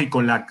estructurados y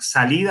con las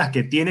salidas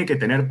que tiene que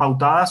tener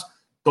pautadas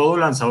todo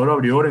lanzador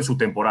abridor en su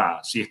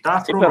temporada. Si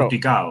estás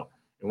pronosticado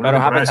en una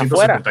temporada de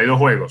 172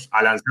 juegos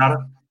a lanzar,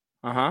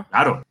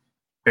 claro,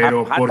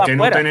 pero ¿por qué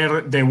no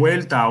tener de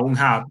vuelta a un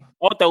Happ?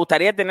 ¿O te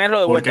gustaría tenerlo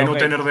de vuelta? ¿Por qué no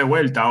tener de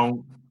vuelta a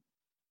un...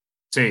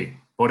 Sí,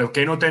 ¿por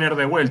qué no tener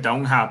de vuelta a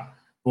un Happ?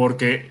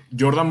 Porque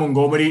Jordan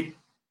Montgomery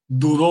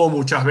dudó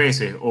muchas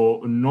veces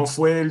o no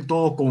fue del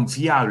todo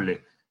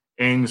confiable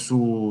en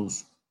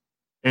sus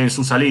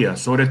salidas,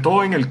 sobre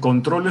todo en el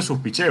control de sus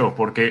picheos,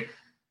 porque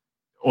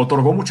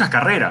otorgó muchas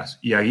carreras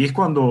y ahí es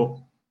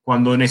cuando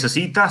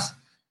necesitas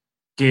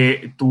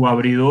que tu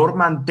abridor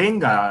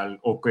mantenga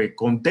o que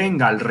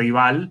contenga al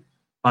rival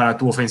para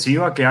tu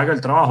ofensiva que haga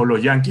el trabajo.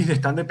 Los Yankees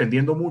están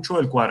dependiendo mucho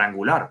del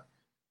cuadrangular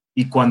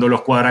y cuando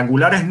los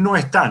cuadrangulares no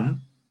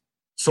están,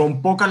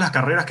 son pocas las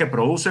carreras que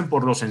producen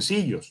por los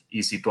sencillos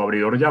y si tu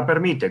abridor ya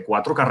permite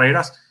 4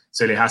 carreras,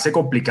 se les hace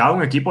complicado a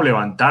un equipo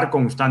levantar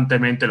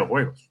constantemente los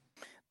juegos.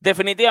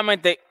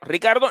 Definitivamente,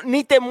 Ricardo,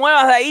 ni te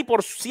muevas de ahí,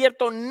 por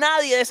cierto,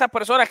 nadie de esas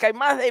personas, que hay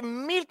más de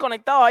 1000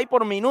 conectados ahí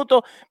por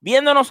minuto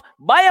viéndonos,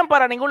 vayan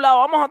para ningún lado.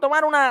 Vamos a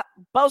tomar una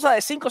pausa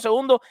de 5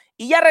 segundos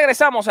y ya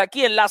regresamos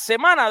aquí en la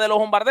Semana de los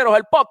Bombarderos,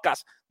 el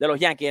podcast de los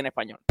Yankees en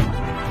español.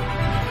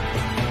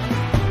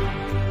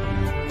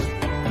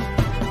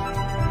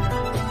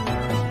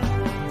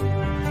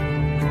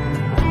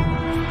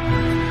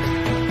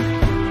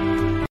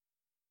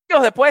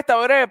 Después de esta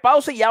breve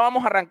pausa y ya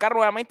vamos a arrancar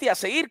nuevamente y a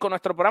seguir con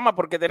nuestro programa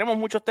porque tenemos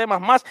muchos temas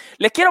más.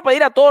 Les quiero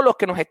pedir a todos los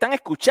que nos están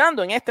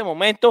escuchando en este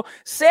momento,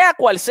 sea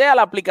cual sea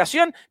la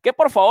aplicación, que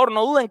por favor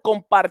no duden en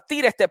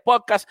compartir este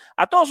podcast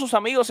a todos sus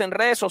amigos en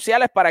redes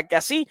sociales para que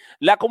así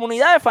la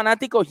comunidad de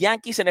fanáticos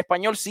Yankees en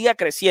español siga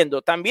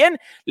creciendo. También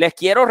les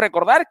quiero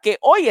recordar que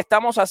hoy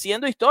estamos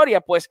haciendo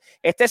historia, pues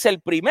este es el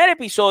primer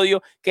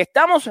episodio que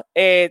estamos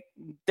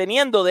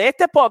teniendo de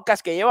este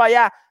podcast que lleva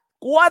ya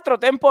 4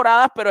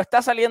 temporadas, pero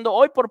está saliendo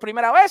hoy por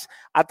primera vez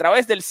a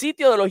través del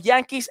sitio de los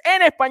Yankees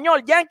en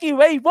español, Yankees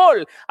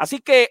Béisbol.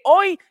 Así que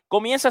hoy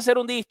comienza a ser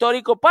un día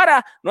histórico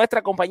para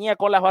nuestra compañía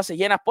con las bases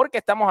llenas porque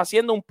estamos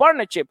haciendo un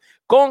partnership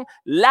con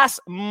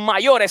Las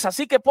Mayores.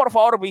 Así que por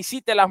favor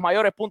visite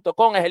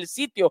lasmayores.com, es el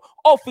sitio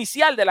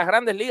oficial de las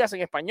grandes ligas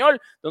en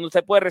español, donde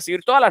usted puede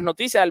recibir todas las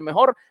noticias del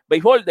mejor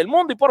béisbol del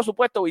mundo y por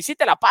supuesto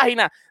visite la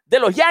página de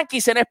los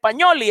Yankees en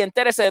español y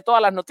entérese de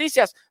todas las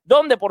noticias,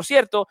 donde por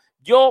cierto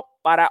yo,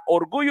 para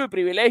orgullo y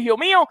privilegio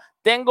mío,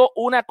 tengo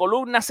una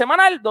columna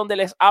semanal donde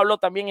les hablo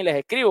también y les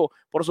escribo,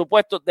 por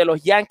supuesto, de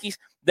los Yankees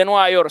de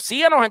Nueva York.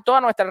 Síganos en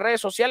todas nuestras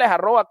redes sociales,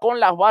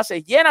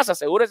 @conlasbasesllenas.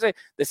 Asegúrese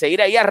de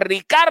seguir ahí a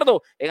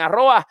Ricardo en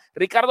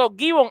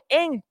 @RicardoGibbon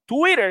en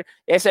Twitter.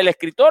 Es el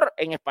escritor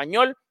en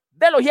español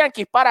de los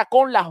Yankees para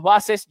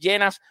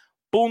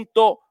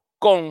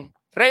conlasbasesllenas.com.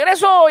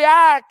 Regreso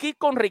ya aquí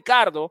con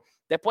Ricardo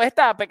después de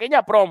esta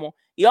pequeña promo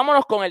y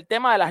vámonos con el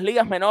tema de las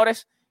ligas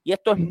menores. Y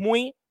esto es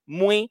muy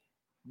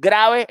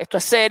grave, esto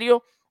es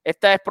serio.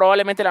 Esta es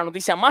probablemente la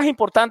noticia más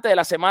importante de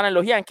la semana en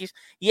los Yankees,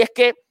 y es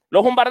que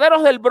los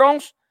Bombarderos del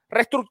Bronx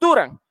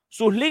reestructuran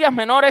sus ligas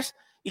menores,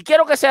 y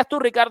quiero que seas tú,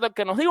 Ricardo, el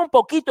que nos diga un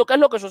poquito qué es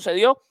lo que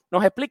sucedió,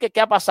 nos explique qué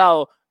ha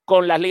pasado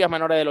con las ligas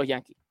menores de los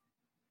Yankees.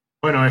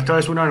 Bueno, esta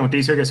es una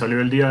noticia que salió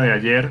el día de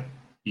ayer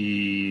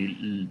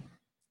y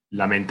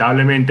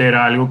lamentablemente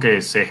era algo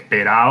que se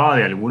esperaba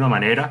de alguna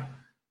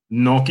manera,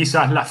 no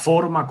quizás la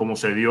forma como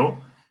se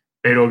dio,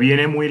 pero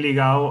viene muy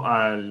ligado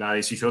a la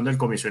decisión del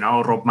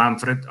comisionado Rob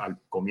Manfred al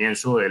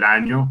comienzo del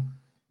año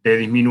de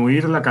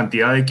disminuir la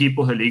cantidad de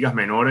equipos de ligas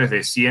menores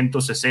de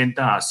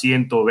 160 a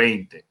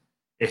 120.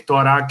 Esto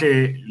hará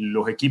que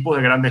los equipos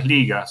de grandes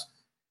ligas,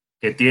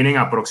 que tienen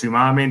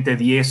aproximadamente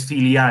 10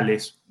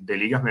 filiales de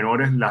ligas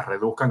menores, las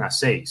reduzcan a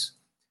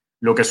 6.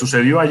 Lo que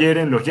sucedió ayer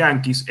en los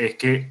Yankees es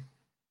que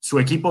su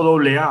equipo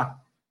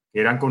AA, que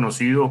eran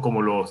conocidos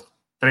como los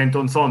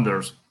Trenton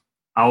Thunders,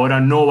 ahora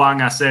no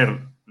van a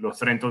ser los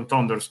Trenton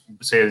Thunders,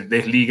 se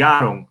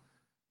desligaron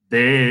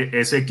de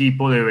ese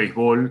equipo de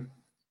béisbol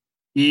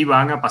y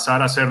van a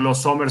pasar a ser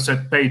los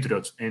Somerset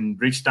Patriots en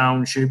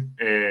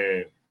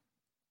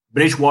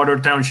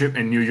Bridgewater Township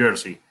en New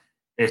Jersey.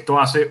 Esto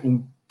hace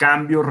un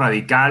cambio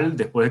radical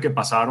después de que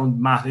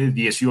pasaron más de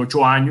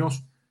 18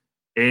 años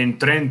en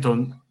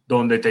Trenton,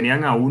 donde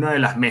tenían a una de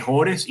las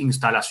mejores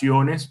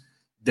instalaciones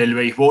del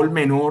béisbol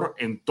menor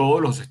en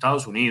todos los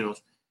Estados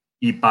Unidos.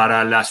 Y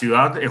para la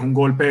ciudad es un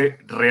golpe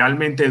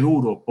realmente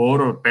duro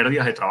por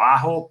pérdidas de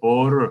trabajo,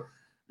 por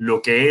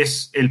lo que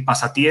es el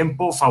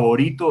pasatiempo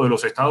favorito de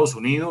los Estados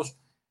Unidos.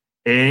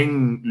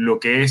 en lo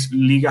que es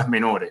ligas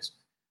menores.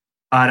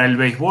 Para el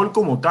béisbol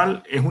como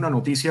tal, es una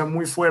noticia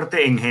muy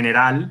fuerte en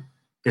general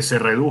que se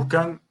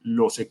reduzcan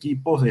los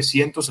equipos de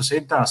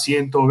 160 a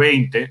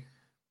 120,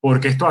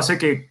 porque esto hace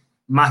que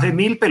más de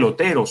 1,000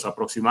 peloteros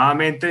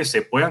aproximadamente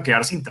se puedan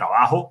quedar sin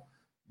trabajo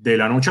de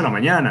la noche a la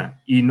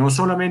mañana. Y no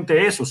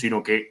solamente eso,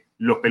 sino que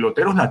los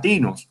peloteros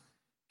latinos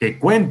que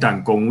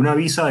cuentan con una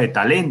visa de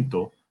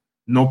talento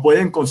no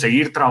pueden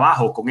conseguir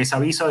trabajo con esa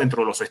visa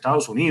dentro de los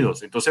Estados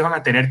Unidos. Entonces van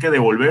a tener que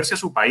devolverse a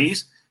su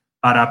país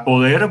para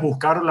poder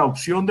buscar la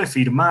opción de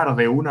firmar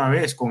de una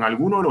vez con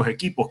alguno de los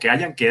equipos que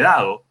hayan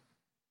quedado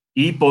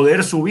y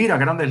poder subir a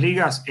Grandes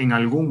Ligas en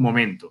algún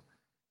momento.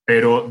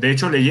 Pero, de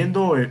hecho,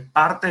 leyendo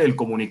parte del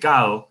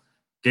comunicado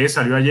que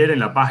salió ayer en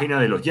la página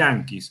de los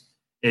Yankees,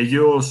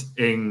 ellos,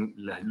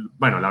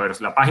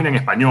 la página en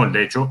español,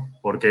 de hecho,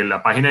 porque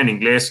la página en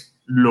inglés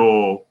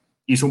lo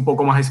hizo un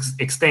poco más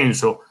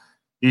extenso,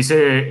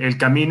 dice: el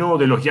camino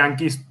de los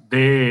Yankees,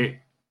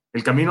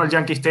 el camino al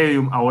Yankee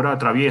Stadium ahora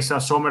atraviesa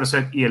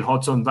Somerset y el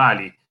Hudson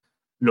Valley.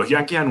 Los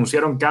Yankees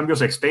anunciaron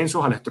cambios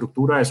extensos a la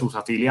estructura de sus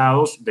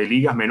afiliados de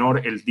ligas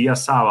menor el día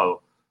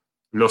sábado.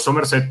 Los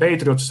Somerset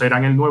Patriots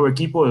serán el nuevo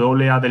equipo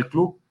de AA del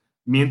club,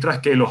 mientras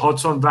que los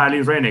Hudson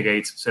Valley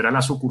Renegades serán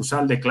la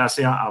sucursal de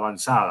clase A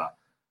avanzada.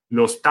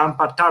 Los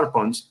Tampa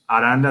Tarpons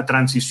harán la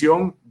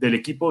transición del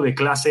equipo de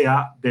clase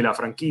A de la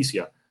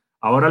franquicia.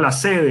 Ahora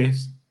las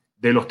sedes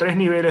de los 3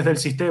 niveles del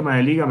sistema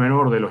de liga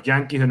menor de los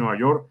Yankees de Nueva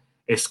York,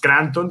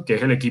 Scranton, que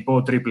es el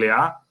equipo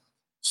AAA,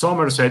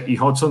 Somerset y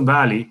Hudson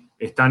Valley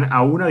están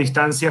a una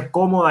distancia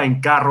cómoda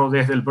en carro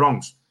desde el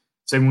Bronx.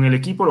 Según el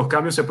equipo, los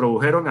cambios se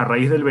produjeron a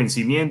raíz del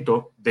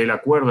vencimiento del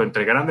acuerdo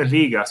entre Grandes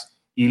Ligas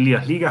y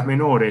las ligas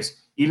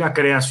menores y la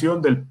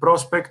creación del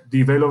Prospect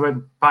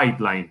Development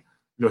Pipeline.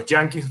 Los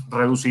Yankees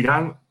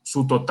reducirán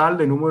su total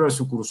de número de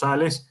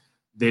sucursales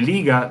de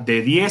liga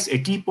de 10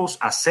 equipos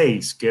a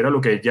 6, que era lo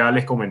que ya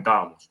les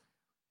comentábamos.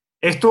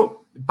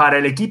 Esto, para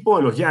el equipo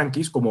de los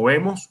Yankees, como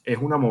vemos, es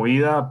una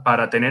movida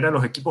para tener a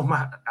los equipos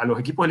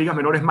de ligas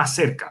menores más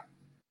cerca,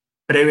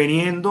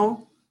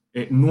 preveniendo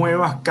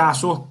nuevos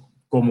casos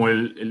como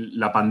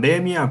la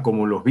pandemia,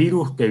 como los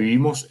virus que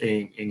vivimos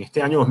en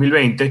este año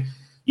 2020,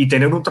 y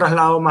tener un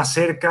traslado más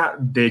cerca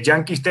de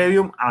Yankee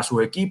Stadium a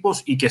sus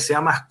equipos y que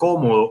sea más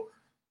cómodo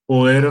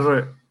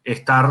poder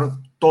estar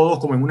todos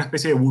como en una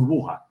especie de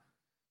burbuja.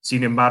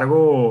 Sin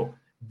embargo,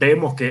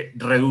 vemos que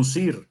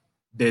reducir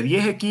de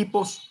 10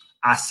 equipos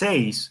a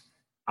 6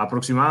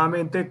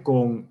 aproximadamente,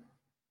 con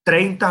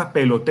 30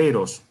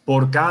 peloteros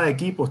por cada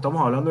equipo,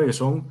 estamos hablando de que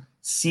son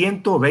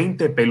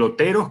 120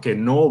 peloteros que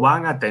no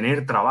van a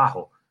tener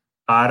trabajo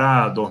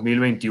para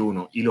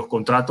 2021, y los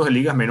contratos de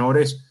ligas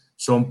menores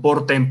son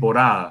por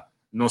temporada,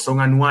 no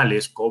son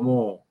anuales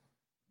como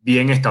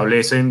bien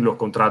establecen los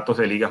contratos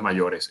de ligas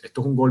mayores.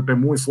 Esto es un golpe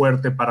muy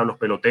fuerte para los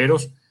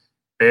peloteros,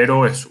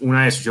 pero es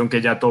una decisión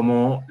que ya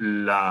tomó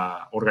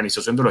la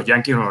organización de los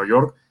Yankees de Nueva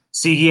York,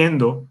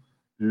 siguiendo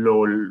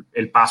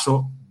el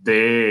paso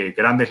de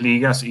Grandes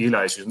Ligas y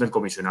la decisión del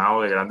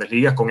comisionado de Grandes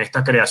Ligas con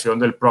esta creación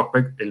del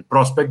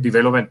Prospect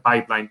Development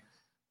Pipeline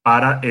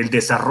para el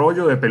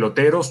desarrollo de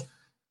peloteros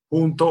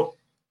junto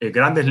a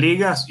Grandes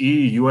Ligas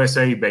y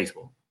USA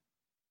Baseball.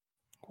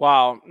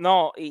 Wow,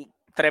 no, y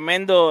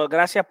tremendo,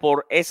 gracias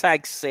por esa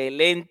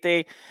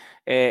excelente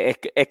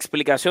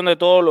explicación de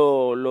todo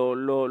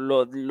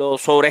lo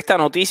sobre esta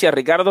noticia,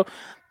 Ricardo.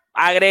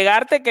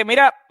 Agregarte que,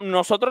 mira,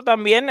 nosotros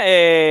también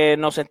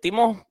nos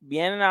sentimos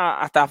bien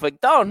hasta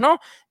afectados, ¿no?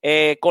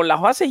 Con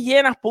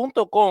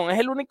lasbasesllenas.com es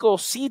el único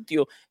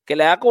sitio que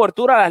le da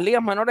cobertura a las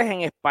ligas menores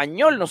en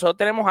español. Nosotros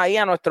tenemos ahí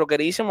a nuestro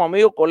queridísimo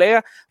amigo,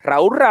 colega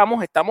Raúl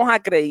Ramos. Estamos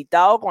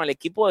acreditados con el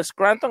equipo de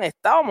Scranton,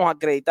 estábamos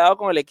acreditados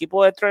con el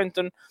equipo de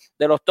Trenton,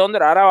 de los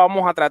Thunder. Ahora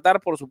vamos a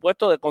tratar, por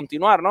supuesto, de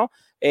continuar, ¿no?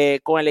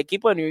 Con el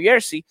equipo de New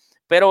Jersey,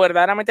 pero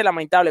verdaderamente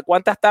lamentable.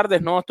 ¿Cuántas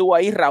tardes no estuvo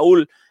ahí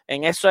Raúl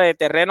en ese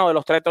terreno de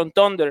los Trenton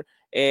Thunder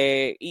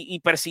y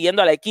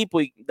persiguiendo al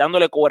equipo y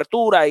dándole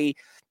cobertura y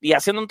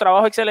haciendo un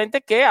trabajo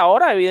excelente que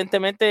ahora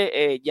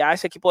evidentemente ya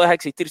ese equipo deja de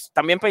existir?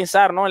 También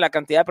pensar, ¿no?, en la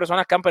cantidad de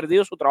personas que han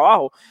perdido su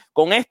trabajo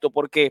con esto,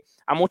 porque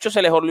a muchos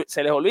se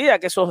les olvida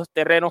que esos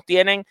terrenos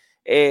tienen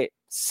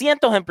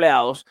cientos de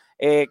empleados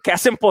que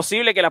hacen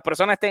posible que las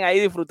personas estén ahí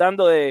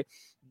disfrutando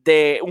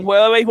de un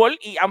juego de béisbol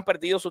y han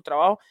perdido su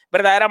trabajo.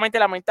 Verdaderamente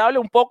lamentable.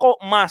 Un poco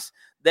más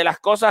de las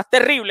cosas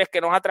terribles que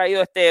nos ha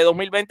traído este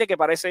 2020, que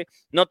parece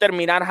no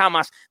terminar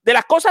jamás. De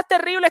las cosas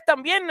terribles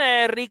también,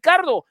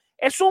 Ricardo,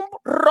 es un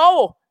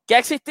robo que ha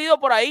existido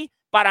por ahí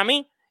para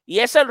mí, y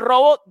es el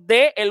robo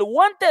del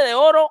guante de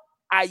oro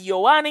a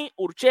Giovanni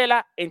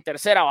Urshela en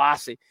tercera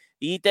base.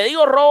 Y te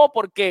digo robo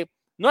porque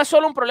no es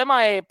solo un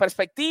problema de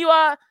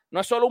perspectiva,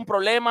 no es solo un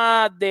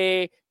problema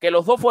de que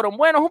los dos fueron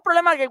buenos, es un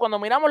problema que cuando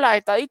miramos las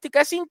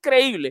estadísticas es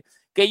increíble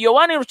que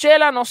Giovanni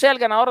Urshela no sea el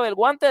ganador del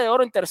guante de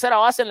oro en tercera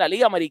base en la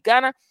Liga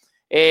Americana.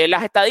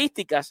 Las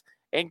estadísticas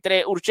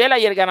entre Urshela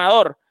y el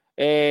ganador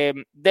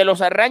de los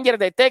Rangers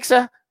de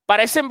Texas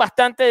parecen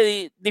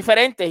bastante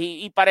diferentes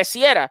y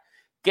pareciera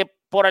que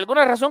por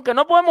alguna razón que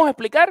no podemos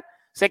explicar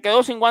se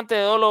quedó sin guante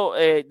de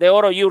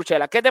oro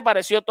Urshela. ¿Qué te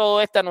pareció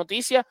toda esta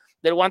noticia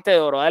del guante de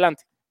oro?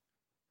 Adelante.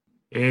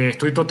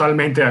 Estoy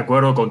totalmente de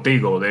acuerdo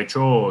contigo. De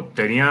hecho,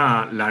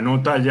 tenía la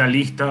nota ya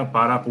lista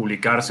para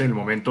publicarse en el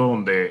momento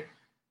donde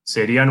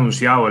sería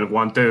anunciado el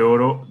guante de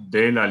oro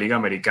de la Liga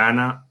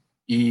Americana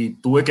y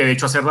tuve que, de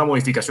hecho, hacer la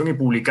modificación y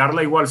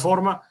publicarla de igual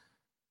forma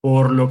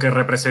por lo que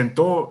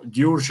representó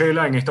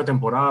Urshela en esta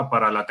temporada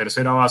para la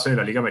tercera base de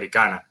la Liga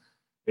Americana.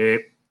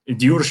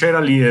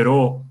 Urshela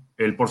lideró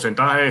el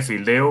porcentaje de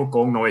fildeo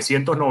con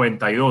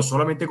 992.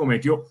 Solamente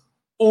cometió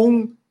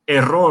un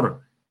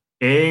error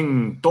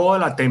en toda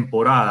la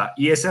temporada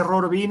y ese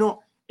error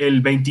vino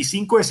el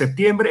 25 de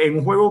septiembre en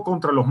un juego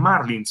contra los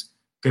Marlins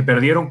que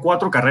perdieron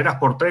 4 carreras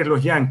por 3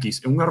 los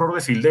Yankees, en un error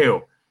de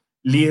fildeo.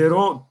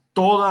 Lideró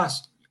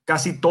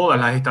casi todas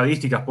las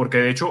estadísticas, porque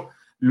de hecho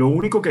lo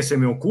único que se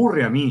me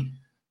ocurre a mí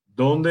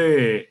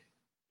donde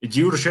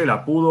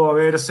Urshela pudo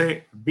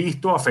haberse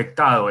visto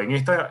afectado en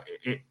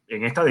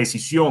esta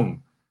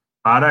decisión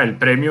para el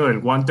premio del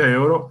guante de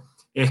oro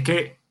es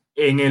que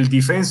en el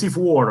Defensive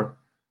War,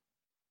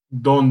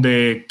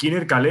 donde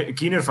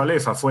Kiner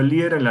Falefa fue el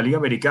líder en la Liga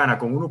Americana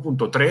con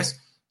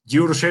 1.3,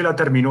 Urshela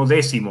terminó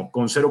décimo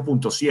con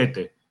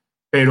 0.7.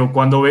 Pero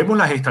cuando vemos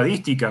las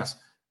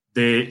estadísticas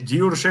de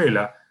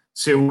Urshela,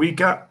 se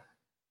ubica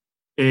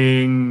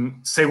en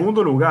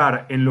segundo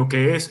lugar en lo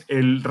que es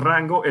el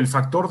rango, el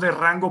factor de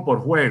rango por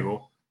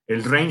juego,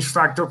 el range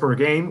factor per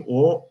game,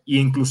 y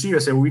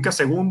inclusive se ubica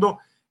segundo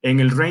en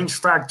el range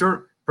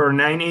factor per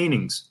 9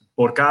 innings,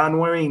 por cada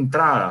 9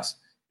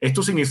 entradas.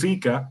 Esto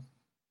significa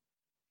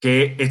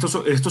que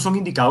estos son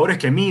indicadores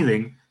que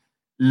miden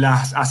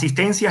las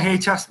asistencias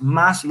hechas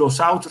más los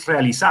outs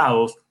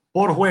realizados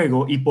por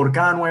juego y por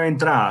cada 9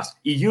 entradas.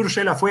 Y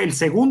Urshela fue el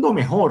segundo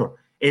mejor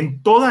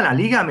en toda la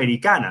Liga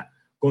Americana,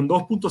 con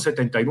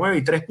 2.79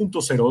 y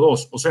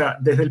 3.02. O sea,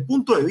 desde el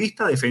punto de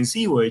vista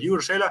defensivo de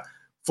Urshela,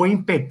 fue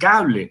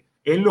impecable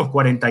en los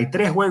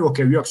 43 juegos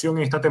que vio acción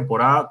en esta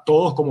temporada,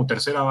 todos como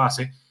tercera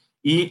base,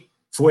 y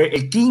fue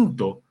el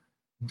quinto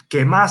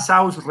que más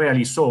outs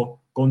realizó,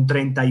 con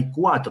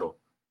 34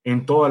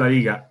 en toda la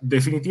liga.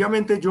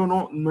 Definitivamente yo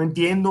no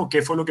entiendo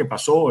qué fue lo que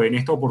pasó en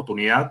esta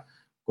oportunidad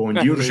con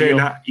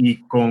Urshela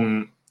y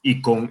con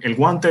el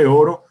guante de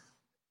oro.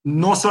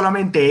 No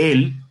solamente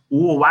él,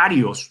 hubo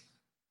varios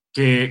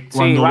que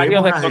cuando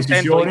vemos las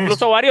decisiones...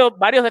 Incluso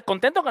varios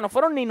descontentos que no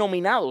fueron ni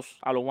nominados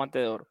a los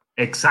guantes de oro.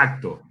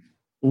 Exacto.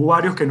 Hubo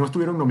varios que no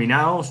estuvieron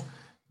nominados.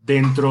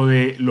 Dentro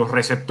de los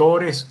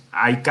receptores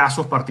hay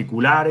casos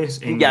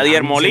particulares. En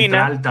Yadier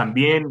Molina. Central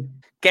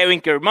también.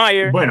 Kevin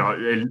Kiermaier. Bueno,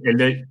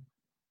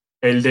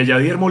 el de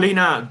Yadier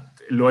Molina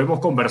lo hemos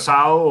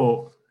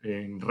conversado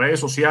en redes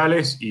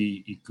sociales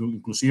y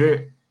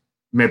inclusive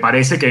me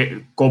parece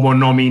que como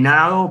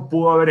nominado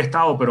pudo haber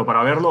estado, pero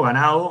para haberlo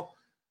ganado,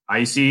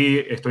 ahí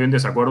sí estoy en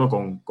desacuerdo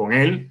con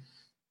él.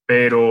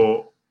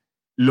 Pero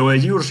lo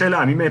de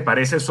Urshela a mí me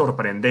parece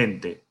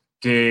sorprendente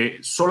que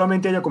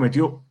solamente haya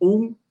cometido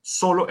un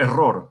solo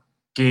error,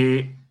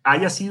 que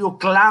haya sido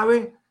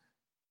clave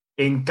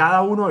en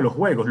cada uno de los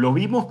juegos. Lo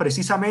vimos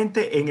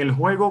precisamente en el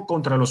juego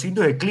contra los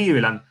Indios de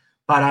Cleveland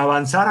para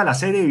avanzar a la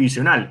serie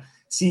divisional.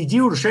 Si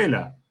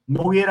Urshela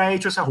no hubiera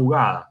hecho esa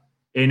jugada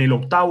en el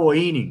 8º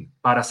inning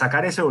para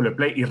sacar ese doble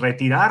play y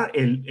retirar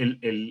el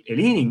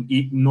inning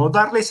y no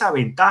darle esa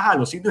ventaja a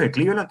los Indios de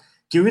Cleveland,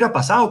 ¿qué hubiera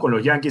pasado con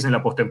los Yankees en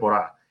la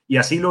postemporada? Y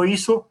así lo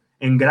hizo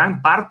en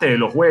gran parte de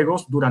los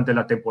juegos durante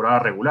la temporada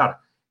regular.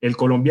 El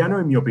colombiano,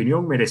 en mi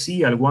opinión,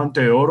 merecía el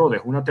guante de oro,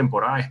 dejó una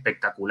temporada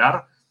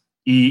espectacular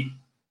y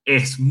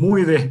es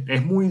muy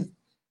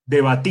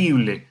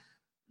debatible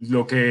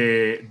lo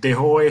que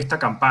dejó esta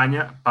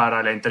campaña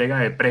para la entrega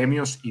de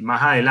premios, y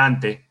más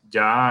adelante,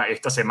 ya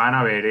esta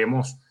semana,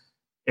 veremos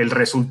el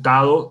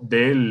resultado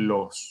de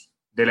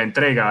la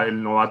entrega,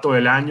 el novato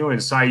del año,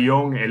 el Cy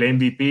Young, el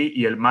MVP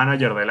y el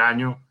manager del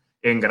año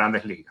en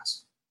Grandes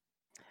Ligas.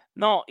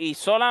 No, y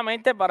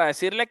solamente para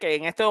decirle que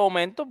en este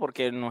momento,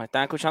 porque nos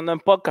están escuchando en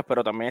podcast,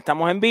 pero también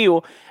estamos en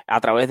vivo a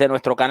través de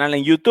nuestro canal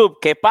en YouTube,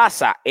 ¿Qué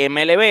pasa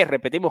MLB?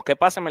 Repetimos, ¿Qué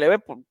pasa MLB?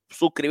 Por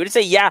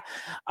suscribirse ya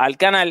al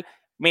canal.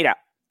 Mira,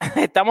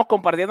 estamos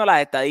compartiendo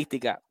las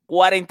estadísticas.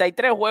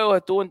 43 juegos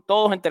estuvo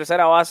todos en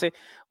tercera base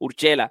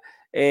Urshela.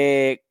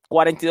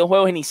 42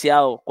 juegos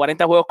iniciados,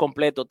 40 juegos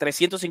completos,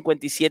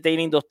 357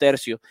 innings, 2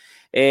 tercios.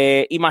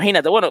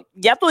 Imagínate, bueno,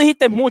 ya tú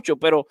dijiste mucho,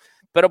 pero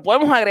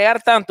podemos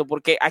agregar tanto,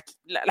 porque aquí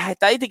las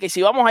estadísticas, y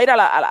si vamos a ir a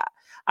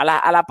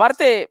la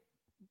parte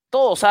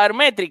todo, saber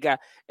métrica,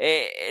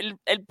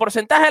 el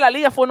porcentaje de la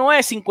liga fue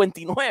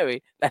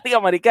 9.59, la liga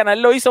americana,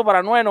 él lo hizo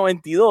para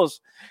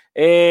 9.92.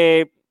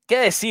 ¿Qué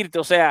decirte?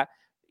 O sea,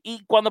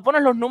 y cuando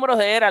pones los números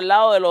de él al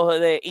lado de los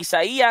de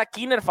Isaías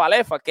Kiner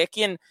Falefa, que es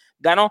quien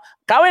ganó,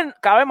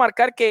 cabe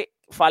marcar que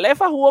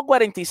Falefa jugó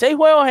 46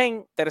 juegos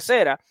en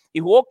tercera y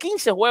jugó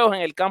 15 juegos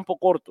en el campo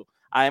corto.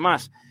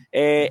 Además,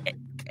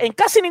 en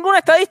casi ninguna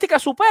estadística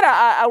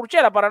supera a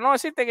Urshela, para no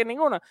decirte que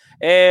ninguna.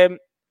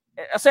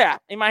 O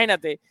sea,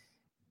 imagínate,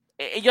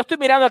 yo estoy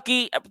mirando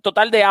aquí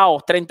total de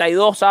outs,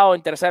 32 outs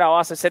en tercera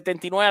base,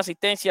 79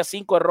 asistencias,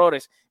 5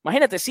 errores.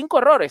 Imagínate, 5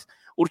 errores.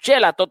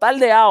 Urshela, total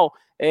de outs,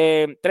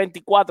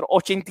 34,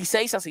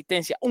 86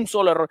 asistencias, un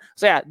solo error. O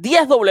sea,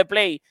 10 doble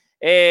play.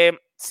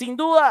 Sin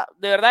duda,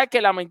 de verdad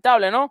que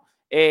lamentable, ¿no?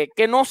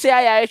 Que no se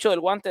haya hecho del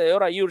guante de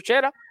oro a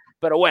Urshela,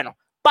 pero bueno,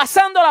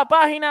 pasando a la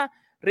página,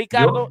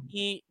 Ricardo,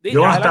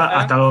 yo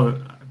hasta donde,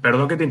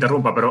 perdón que te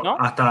interrumpa, pero ¿no?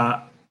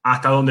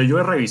 hasta donde yo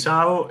he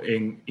revisado,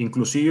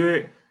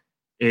 inclusive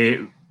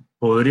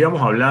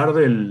podríamos hablar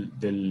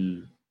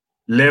del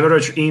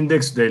leverage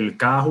index del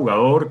cada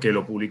jugador que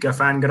lo publica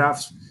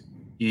Fangraphs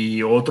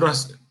y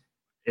otras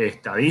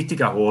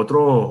estadísticas u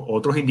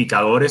otros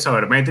indicadores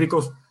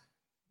sabermétricos.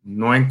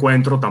 No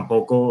encuentro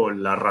tampoco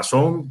la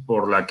razón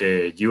por la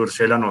que Gio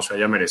Urshela no se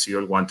haya merecido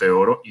el guante de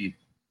oro y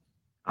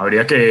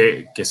habría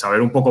que saber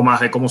un poco más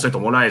de cómo se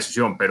tomó la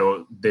decisión,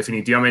 pero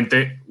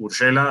definitivamente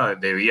Urshela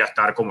debía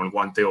estar como el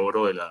guante de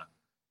oro de la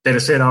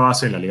tercera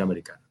base en la Liga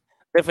Americana.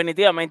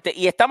 Definitivamente,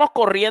 y estamos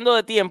corriendo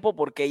de tiempo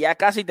porque ya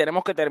casi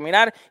tenemos que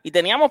terminar y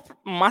teníamos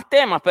más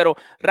temas, pero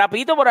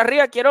rapidito por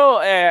arriba quiero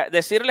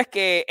decirles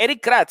que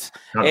Eric Kratz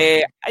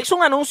hizo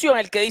un anuncio en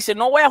el que dice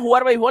no voy a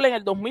jugar béisbol en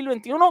el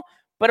 2021,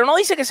 pero no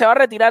dice que se va a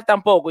retirar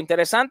tampoco.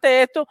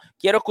 Interesante esto,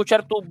 quiero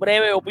escuchar tu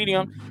breve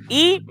opinión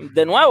y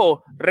de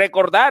nuevo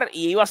recordar,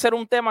 y iba a ser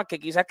un tema que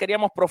quizás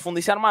queríamos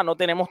profundizar más, no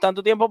tenemos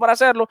tanto tiempo para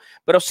hacerlo,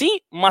 pero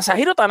sí,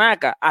 Masahiro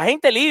Tanaka,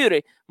 agente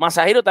libre,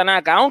 Masahiro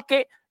Tanaka,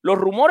 aunque los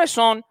rumores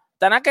son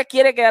Tanaka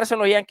quiere quedarse en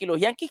los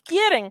Yankees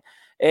quieren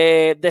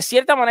de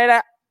cierta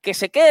manera que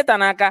se quede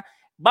Tanaka.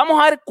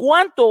 Vamos a ver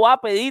cuánto va a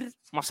pedir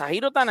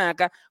Masahiro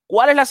Tanaka,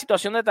 cuál es la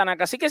situación de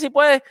Tanaka. Así que si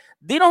puedes,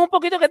 dinos un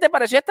poquito qué te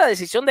pareció esta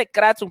decisión de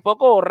Kratz, un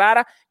poco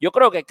rara. Yo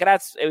creo que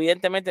Kratz,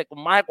 evidentemente,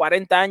 con más de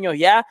 40 años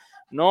ya,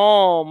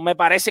 no me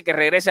parece que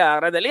regrese a la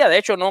Grandes Ligas. De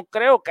hecho, no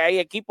creo que hay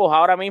equipos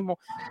ahora mismo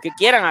que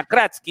quieran a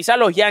Kratz. Quizás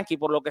los Yankees,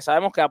 por lo que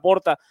sabemos que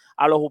aporta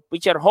a los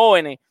pitchers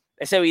jóvenes.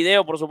 Ese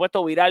video, por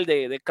supuesto, viral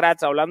de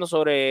Kratz hablando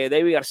sobre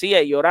David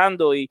García y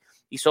llorando y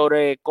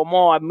sobre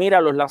cómo admira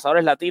a los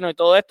lanzadores latinos y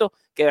todo esto,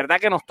 que de verdad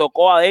que nos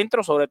tocó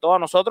adentro, sobre todo a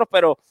nosotros,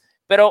 pero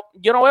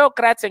yo no veo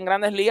Kratz en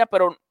Grandes Ligas,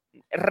 pero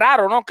es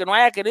raro, ¿no? Que no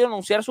haya querido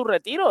anunciar su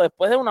retiro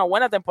después de una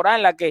buena temporada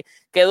en la que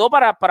quedó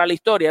para la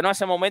historia, ¿no?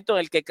 Ese momento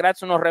en el que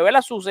Kratz nos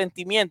revela sus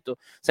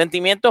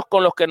sentimientos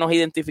con los que nos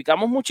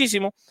identificamos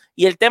muchísimo,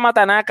 y el tema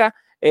Tanaka,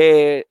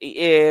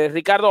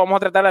 Ricardo, vamos a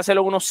tratar de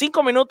hacerlo unos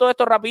 5 minutos de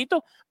esto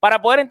rapidito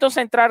para poder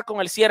entonces entrar con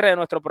el cierre de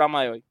nuestro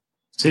programa de hoy.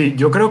 Sí,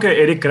 yo creo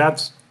que Eric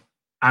Kratz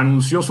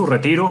anunció su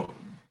retiro,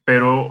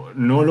 pero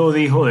no lo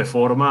dijo de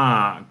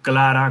forma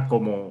clara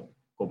como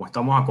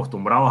estamos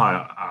acostumbrados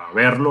a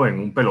verlo en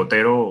un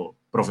pelotero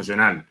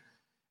profesional.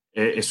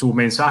 Su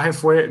mensaje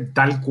fue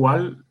tal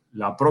cual: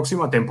 la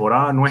próxima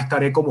temporada no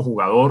estaré como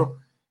jugador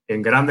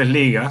en Grandes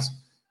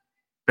Ligas,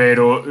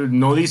 pero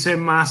no dice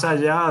más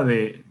allá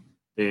de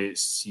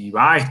si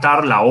va a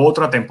estar la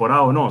otra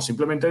temporada o no.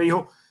 Simplemente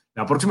dijo,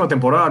 la próxima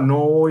temporada no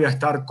voy a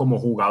estar como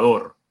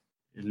jugador.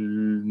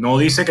 No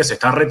dice que se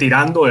está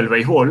retirando del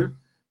béisbol,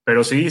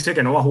 pero sí dice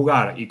que no va a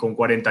jugar, y con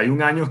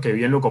 41 años, que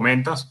bien lo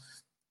comentas,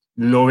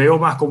 lo veo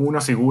más como una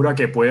figura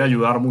que puede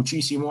ayudar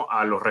muchísimo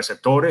a los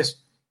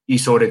receptores y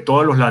sobre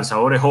todo a los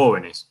lanzadores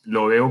jóvenes.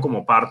 Lo veo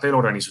como parte de la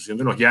organización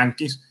de los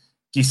Yankees,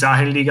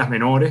 quizás en ligas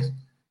menores,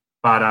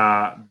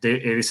 para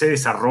ese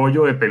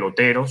desarrollo de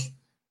peloteros.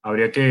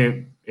 Habría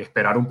que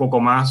esperar un poco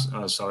más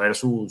a saber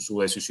su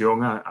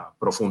decisión a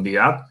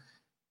profundidad,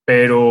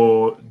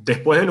 pero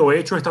después de lo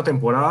hecho esta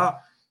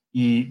temporada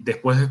y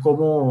después de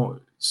cómo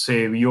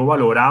se vio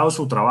valorado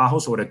su trabajo,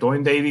 sobre todo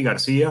en David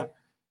García,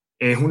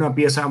 es una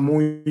pieza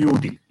muy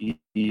útil y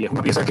es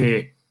una pieza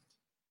que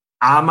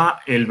ama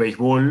el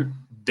béisbol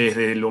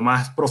desde lo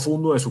más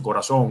profundo de su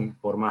corazón,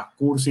 por más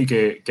cursi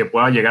que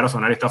pueda llegar a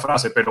sonar esta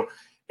frase, pero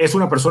es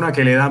una persona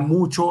que le da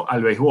mucho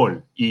al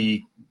béisbol,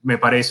 y me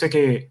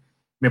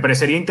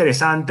parecería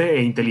interesante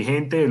e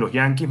inteligente de los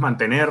Yankees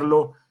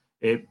mantenerlo,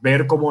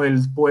 ver cómo él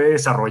puede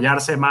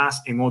desarrollarse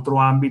más en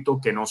otro ámbito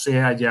que no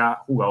sea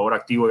ya jugador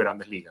activo de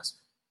Grandes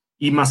Ligas.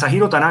 Y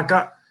Masahiro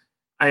Tanaka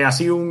ha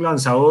sido un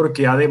lanzador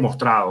que ha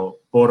demostrado,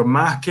 por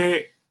más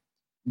que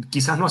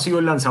quizás no ha sido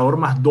el lanzador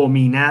más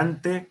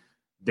dominante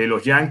de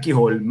los Yankees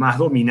o el más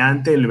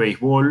dominante del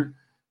béisbol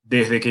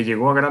desde que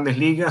llegó a Grandes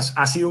Ligas,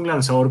 ha sido un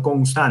lanzador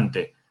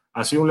constante.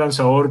 Ha sido un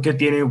lanzador que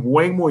tiene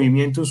buen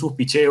movimiento en sus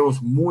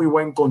picheos, muy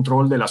buen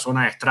control de la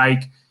zona de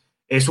strike.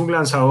 Es un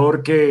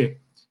lanzador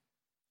que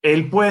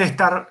él puede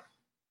estar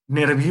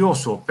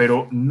nervioso,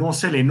 pero no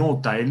se le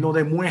nota. Él no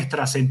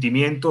demuestra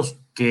sentimientos,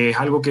 que es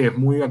algo que es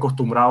muy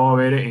acostumbrado a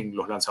ver en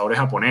los lanzadores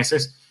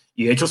japoneses.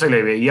 Y de hecho se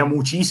le veía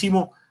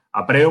muchísimo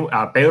a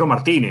Pedro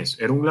Martínez.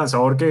 Era un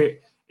lanzador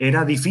que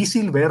era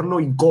difícil verlo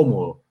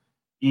incómodo.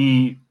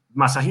 Y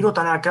Masahiro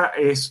Tanaka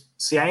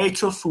se ha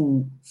hecho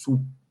su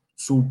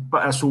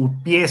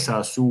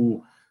pieza,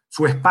 su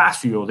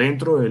espacio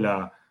dentro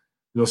de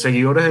los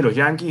seguidores de los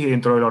Yankees y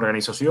dentro de la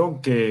organización,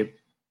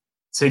 que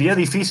sería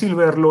difícil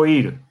verlo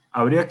ir.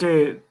 Habría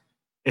que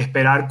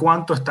esperar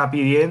cuánto está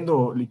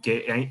pidiendo y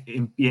que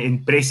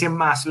emprecien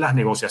más las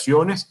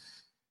negociaciones,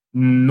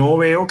 no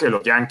veo que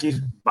los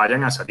Yankees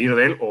vayan a salir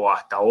de él, o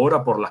hasta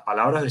ahora, por las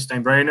palabras de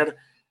Steinbrenner,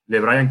 de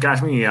Brian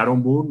Cashman y de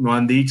Aaron Boone, no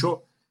han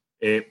dicho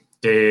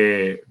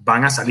que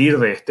van a salir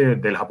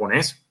del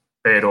japonés,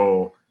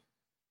 pero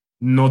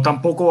no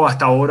tampoco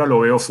hasta ahora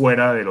lo veo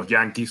fuera de los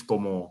Yankees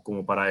como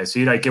para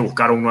decir hay que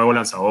buscar un nuevo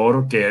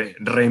lanzador que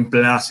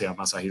reemplace a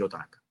Masahiro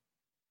Tanaka.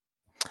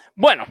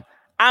 Bueno,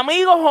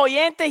 amigos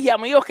oyentes y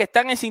amigos que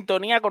están en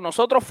sintonía con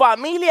nosotros,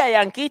 familia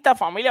yanquista,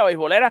 familia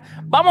beisbolera,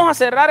 vamos a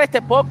cerrar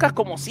este podcast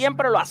como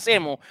siempre lo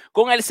hacemos,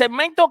 con el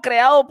segmento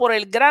creado por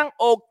el gran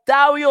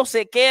Octavio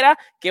Sequera,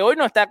 que hoy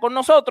no está con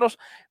nosotros,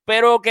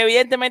 pero que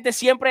evidentemente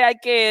siempre hay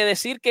que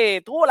decir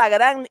que tuvo la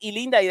gran y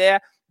linda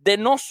idea de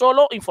no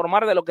solo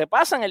informar de lo que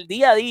pasa en el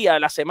día a día,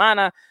 la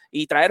semana,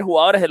 y traer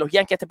jugadores de los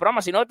Yankees a este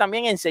programa, sino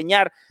también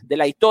enseñar de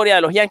la historia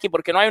de los Yankees,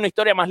 porque no hay una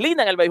historia más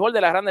linda en el béisbol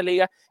de las grandes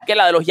ligas que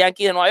la de los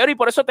Yankees de Nueva York, y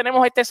por eso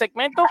tenemos este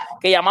segmento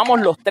que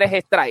llamamos los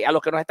 3 strikes. A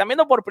los que nos están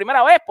viendo por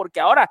primera vez, porque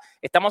ahora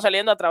estamos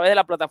saliendo a través de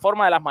la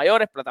plataforma de las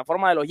mayores,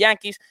 plataforma de los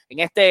Yankees, en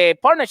este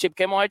partnership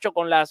que hemos hecho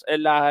con las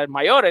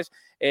mayores,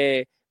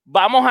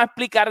 vamos a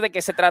explicar de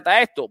qué se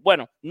trata esto.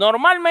 Bueno,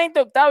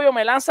 normalmente Octavio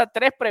me lanza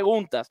 3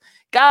 preguntas.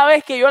 Cada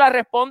vez que yo la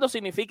respondo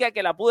significa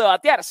que la pude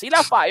batear. Si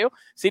la fallo,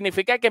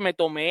 significa que me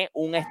tomé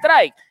un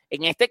strike.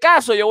 En este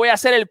caso, yo voy a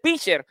ser el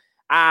pitcher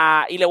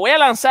y le voy a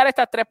lanzar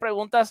estas 3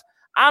 preguntas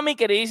a mi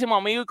queridísimo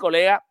amigo y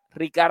colega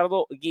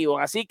Ricardo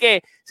Gibbon. Así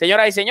que,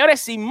 señoras y señores,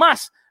 sin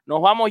más,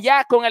 nos vamos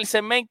ya con el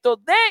segmento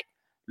de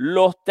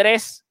los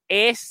 3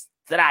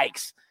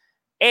 strikes.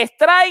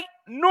 Strike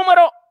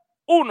número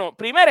 1.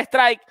 Primer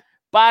strike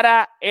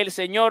para el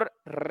señor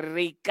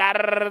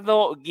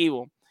Ricardo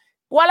Gibbon.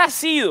 ¿Cuál ha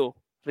sido,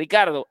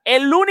 Ricardo,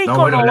 el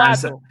único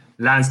novato?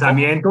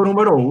 Lanzamiento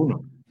número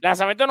 1.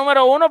 Lanzamiento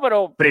número 1,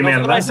 pero...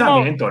 Primer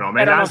lanzamiento, no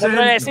me lances.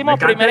 Nosotros le decimos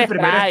primer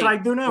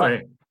strike de una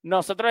vez.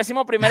 Nosotros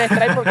decimos primer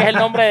strike porque es el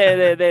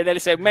nombre del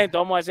segmento,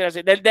 vamos a decir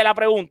así, de la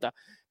pregunta.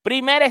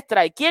 Primer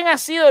strike. ¿Quién ha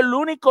sido el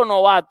único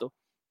novato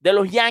de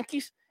los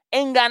Yankees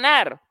en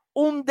ganar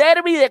un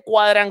derby de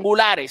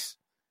cuadrangulares?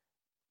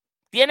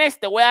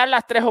 Te voy a dar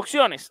las 3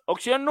 opciones.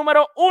 Opción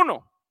número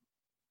 1,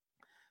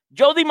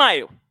 Joe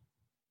DeMaio.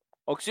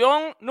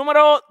 Opción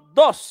número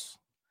 2,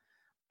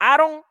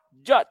 Aaron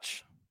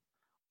Judge.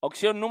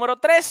 Opción número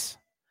 3,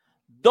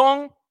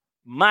 Don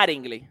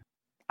Mattingly.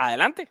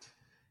 Adelante.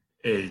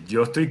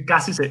 Yo estoy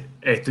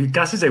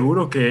casi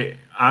seguro que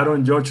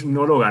Aaron Judge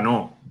no lo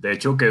ganó. De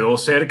hecho, quedó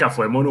cerca,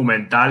 fue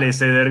monumental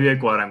ese derbi de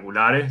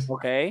cuadrangulares.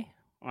 Ok.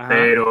 Ajá.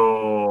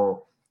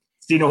 Pero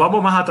si nos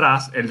vamos más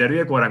atrás, el derbi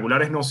de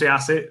cuadrangulares no se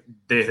hace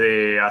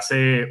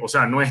o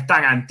sea, no es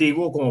tan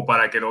antiguo como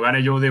para que lo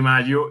gane Joe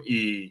DeMaio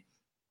y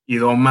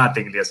Don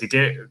Mattingly. Así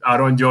que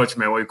Aaron Judge,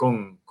 me voy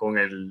con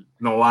el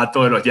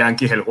novato de los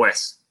Yankees, el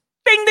juez.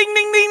 ¡Ding, ding,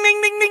 ding, ding,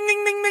 ding, ding, ding,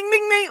 ding, ding,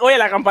 ding, ding! Oye,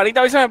 la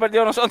campanita hoy se me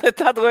perdió, no sé dónde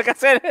está, tuve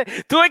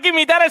que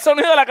imitar el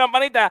sonido de la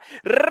campanita.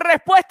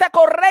 Respuesta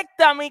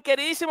correcta, mi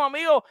queridísimo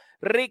amigo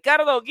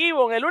Ricardo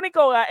Gibbon. El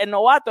único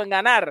novato en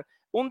ganar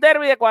un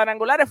derbi de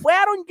cuadrangulares fue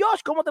Aaron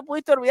Judge. ¿Cómo te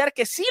pudiste olvidar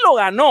que sí lo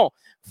ganó?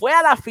 Fue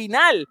a la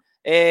final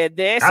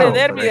de ese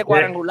derbi de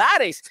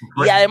cuadrangulares.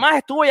 Y además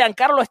estuvo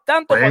Giancarlo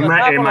Stanton cuando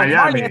estaba con los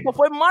Marlins. Esto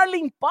fue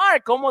Marlin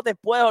Park. ¿Cómo te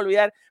puedes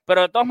olvidar?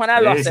 Pero de todas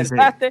maneras lo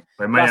acertaste.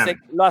 Sí.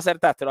 Lo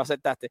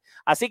acertaste.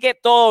 Así que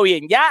todo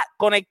bien. Ya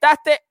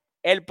conectaste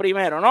el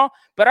primero, ¿no?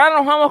 Pero ahora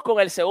nos vamos con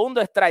el segundo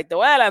strike. Te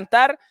voy a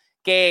adelantar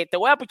que te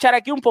voy a pichar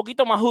aquí un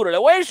poquito más duro. Le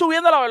voy a ir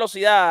subiendo la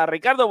velocidad,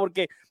 Ricardo,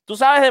 porque tú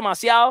sabes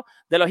demasiado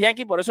de los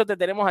Yankees, por eso te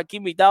tenemos aquí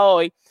invitado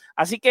hoy.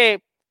 Así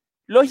que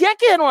los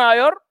Yankees de Nueva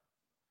York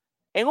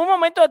en un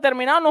momento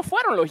determinado no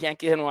fueron los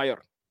Yankees de Nueva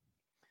York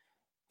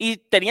y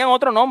tenían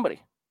otro nombre.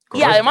 Correcto.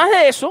 Y además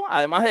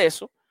de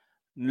eso,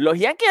 los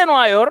Yankees de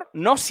Nueva York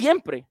no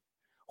siempre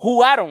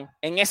jugaron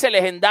en ese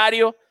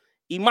legendario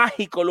y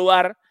mágico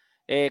lugar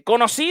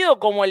conocido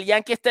como el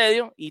Yankee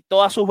Stadium y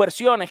todas sus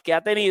versiones que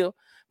ha tenido,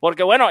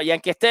 porque bueno,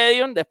 Yankee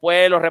Stadium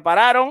después lo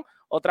repararon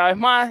otra vez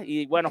más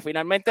y bueno,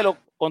 finalmente lo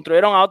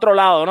construyeron a otro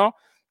lado, ¿no?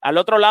 Al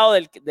otro lado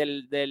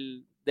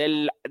del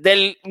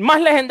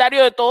más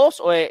legendario de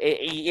todos,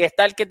 y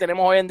está el que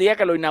tenemos hoy en día,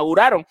 que lo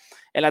inauguraron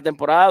en la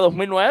temporada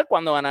 2009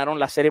 cuando ganaron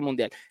la Serie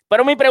Mundial.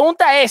 Pero mi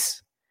pregunta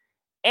es,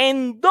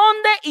 ¿en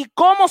dónde y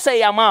cómo se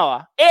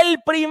llamaba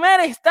el primer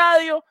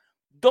estadio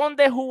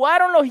donde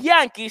jugaron los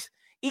Yankees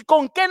y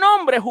con qué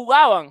nombre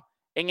jugaban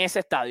en ese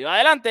estadio?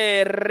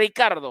 Adelante,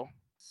 Ricardo.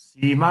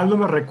 Si mal no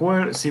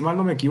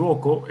me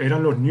equivoco,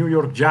 eran los New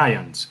York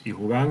Giants y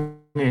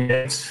jugaban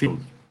en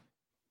Field.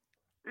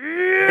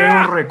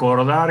 Quiero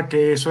recordar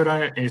que ese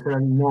era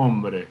el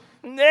nombre.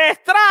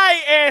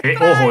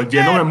 Strike. Ojo,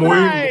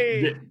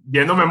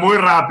 yéndome muy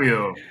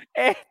rápido.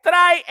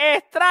 Strike.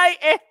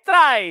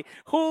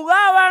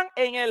 Jugaban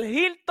en el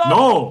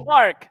Hilltop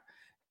Park.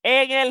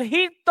 En el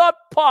Hilltop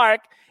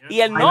Park.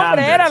 Y el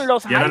nombre eran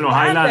los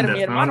Highlanders,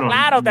 mi hermano.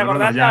 Claro, te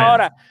acordaste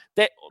ahora.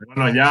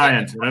 Los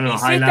Giants.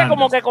 Hiciste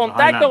como que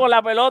contacto con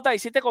la pelota,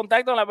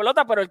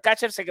 pero el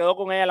catcher se quedó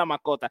con ella, la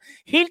mascota.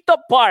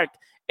 Hilltop Park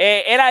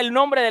era el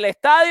nombre del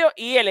estadio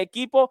y el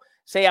equipo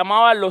se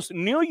llamaba los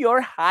New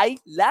York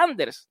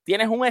Highlanders.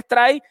 Tienes un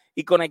strike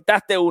y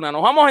conectaste una.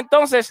 Nos vamos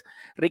entonces,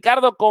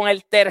 Ricardo, con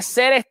el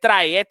tercer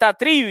strike, esta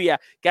trivia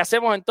que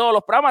hacemos en todos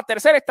los programas.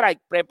 Tercer strike,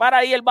 prepara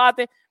ahí el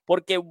bate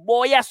porque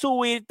voy a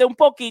subirte un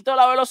poquito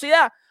la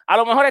velocidad. A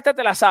lo mejor esta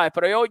te la sabes,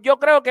 pero yo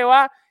creo que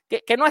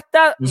que no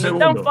está ni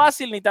tan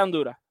fácil ni tan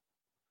dura.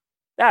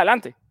 Ya,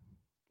 adelante.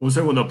 Un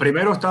segundo.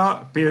 Primero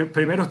estaba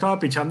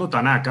pichando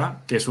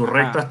Tanaka, que su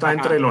recta está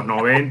entre los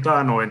 90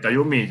 a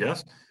 91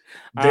 millas.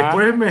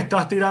 Después me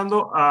estás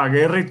tirando a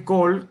Gerrit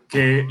Cole,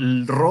 que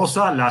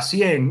roza la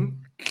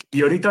 100.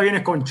 Y ahorita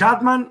vienes con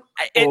Chapman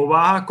o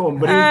vas con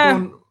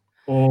Britton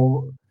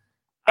o...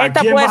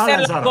 Esta puede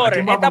ser la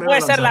correr. Esta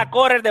puede ser la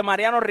correr de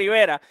Mariano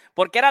Rivera,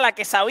 porque era la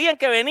que sabían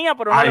que venía,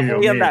 pero no le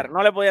podían dar.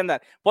 No le podían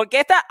dar. Porque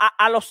esta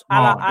al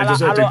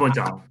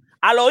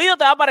oído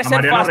te va a parecer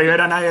fácil. A Mariano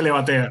Rivera nadie le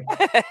batea.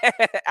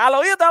 Al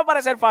oído te va a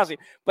parecer fácil,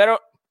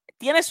 pero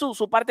tiene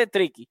su parte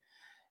tricky.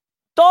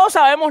 Todos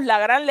sabemos la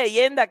gran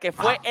leyenda que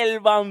fue el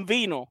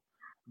bambino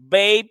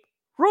Babe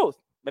Ruth,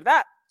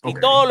 ¿verdad? Okay. Y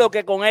todo lo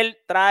que con él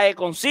trae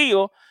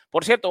consigo.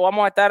 Por cierto,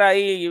 vamos a estar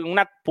ahí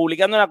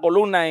publicando una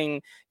columna en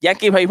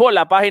Yankees Baseball,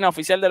 la página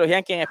oficial de los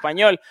Yankees en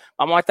español.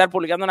 Vamos a estar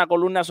publicando una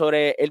columna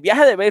sobre el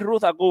viaje de Babe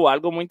Ruth a Cuba,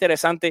 algo muy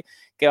interesante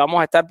que vamos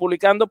a estar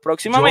publicando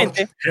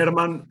próximamente.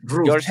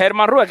 George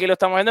Herman Ruth, aquí lo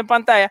estamos viendo en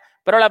pantalla.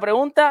 Pero la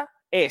pregunta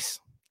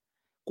es,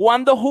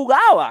 ¿cuándo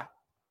jugaba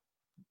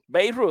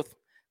Babe Ruth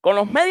con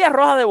los Medias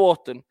Rojas de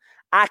Boston,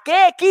 a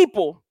qué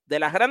equipo de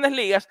las Grandes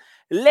Ligas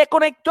le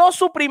conectó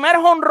su primer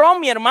jonrón,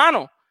 mi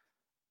hermano?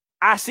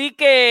 Así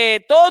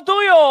que todo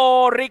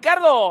tuyo,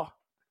 Ricardo.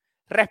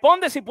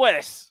 Responde si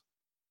puedes.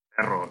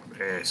 Error.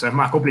 Eso es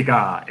más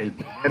complicada. El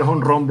primer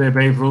jonrón de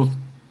Babe Ruth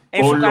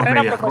en con su los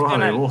Medias Rojas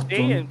de Boston.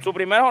 Sí, en su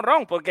primer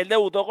jonrón, porque él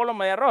debutó con los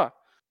Medias Rojas.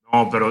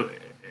 No, pero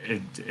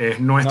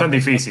no es tan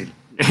difícil.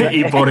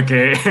 y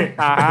porque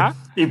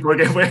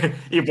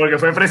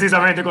fue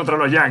precisamente contra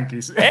los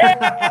Yankees.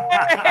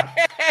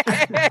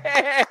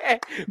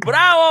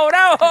 Bravo.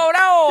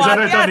 Eso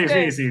no es tan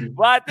difícil.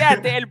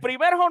 Bateaste. El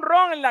primer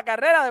jonrón en la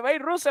carrera de Babe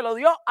Ruth se lo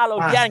dio a los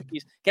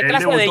Yankees. ¿Qué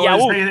clase de déjà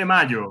vu? El 6 de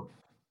mayo.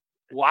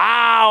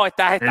 Wow,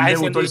 estás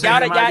diciendo. Ya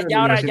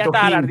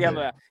estás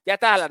alardeando. Ya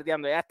estás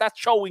alardeando. Ya estás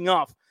showing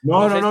off.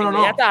 No.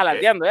 Ya estás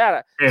alardeando.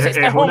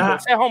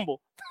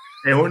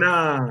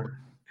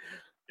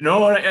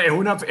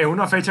 Es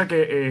una fecha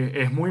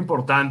que es muy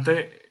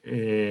importante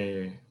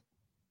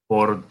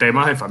por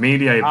temas de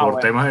familia y por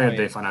temas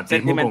de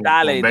fanatismo con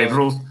Babe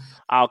Ruth.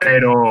 Okay.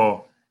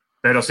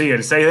 Pero sí,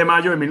 el 6 de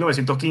mayo de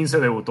 1915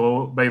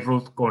 debutó Babe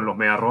Ruth con los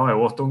Medias Rojas de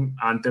Boston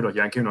ante los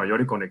Yankees de Nueva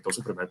York y conectó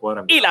su primer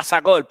cuadrangular. Y la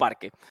sacó del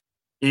parque.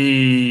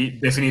 Y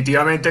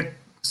definitivamente,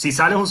 si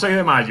sales un 6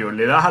 de mayo,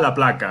 le das a la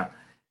placa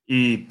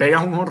y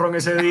pegas un jonrón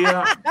ese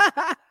día...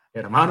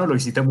 Hermano, lo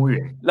hiciste muy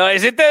bien. Lo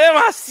hiciste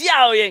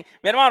demasiado bien.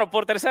 Mi hermano,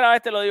 por tercera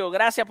vez te lo digo.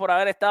 Gracias por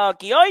haber estado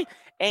aquí hoy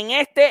en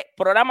este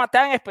programa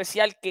tan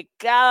especial que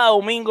cada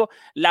domingo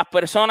las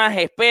personas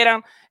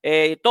esperan.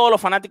 Todos los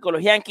fanáticos de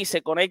los Yankees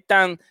se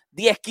conectan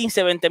 10,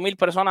 15, 20 mil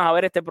personas a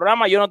ver este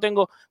programa. Yo no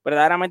tengo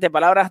verdaderamente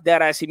palabras de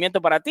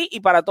agradecimiento para ti y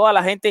para toda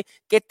la gente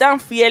que tan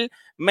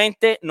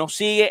fielmente nos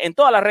sigue en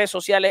todas las redes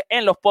sociales,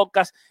 en los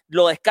podcasts,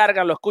 lo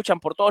descargan, lo escuchan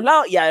por todos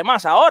lados y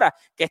además ahora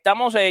que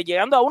estamos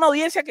llegando a una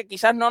audiencia que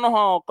quizás no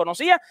nos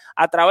conocía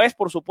a través,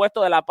 por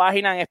supuesto, de la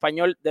página en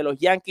español de los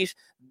Yankees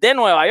de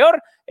Nueva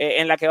York,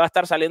 en la que va a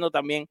estar saliendo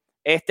también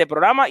este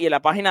programa y en la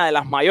página de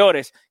las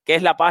mayores, que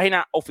es la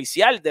página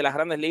oficial de las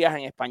Grandes Ligas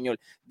en español.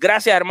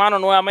 Gracias, hermano,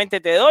 nuevamente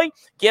te doy.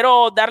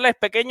 Quiero darles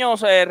pequeños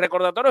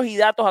recordatorios y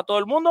datos a todo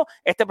el mundo.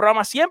 Este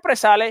programa siempre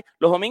sale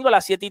los domingos a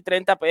las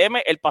 7:30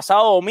 p.m. El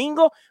pasado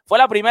domingo fue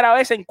la primera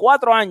vez en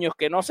 4 años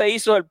que no se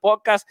hizo el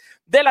podcast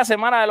de la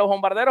Semana de los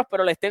Bombarderos,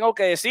 pero les tengo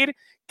que decir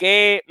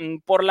que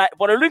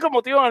por el único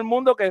motivo en el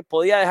mundo que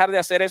podía dejar de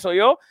hacer eso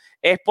yo,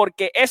 es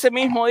porque ese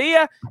mismo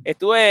día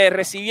estuve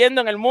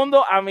recibiendo en el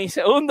mundo a mi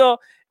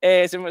segundo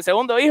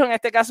hijo, en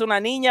este caso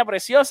una niña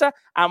preciosa,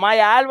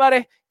 Amaya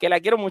Álvarez, que la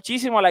quiero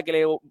muchísimo, a la que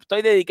le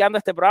estoy dedicando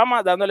este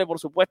programa, dándole por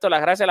supuesto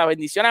las gracias, las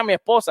bendiciones a mi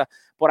esposa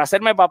por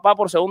hacerme papá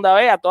por segunda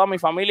vez, a toda mi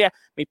familia,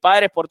 mis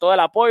padres por todo el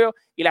apoyo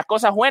y las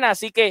cosas buenas,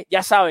 así que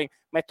ya saben,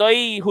 me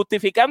estoy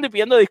justificando y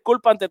pidiendo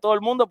disculpas ante todo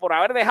el mundo por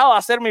haber dejado de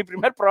hacer mi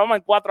primer programa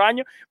en 4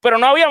 años, pero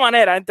no había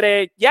manera,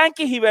 entre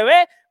Yankees y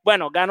bebé.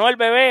 Bueno, ganó el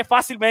bebé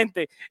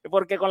fácilmente,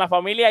 porque con la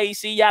familia ahí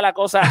sí ya la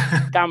cosa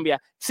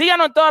cambia.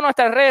 Síganos en todas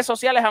nuestras redes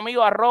sociales,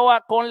 amigos,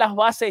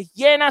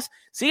 @conlasbasesllenas.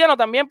 Síganos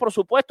también, por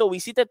supuesto,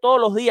 visite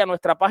todos los días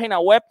nuestra página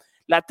web,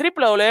 la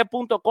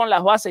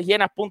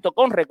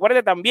www.conlasbasesllenas.com.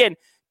 Recuerde también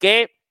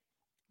que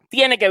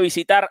tiene que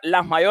visitar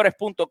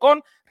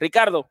lasmayores.com.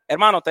 Ricardo,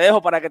 hermano, te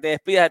dejo para que te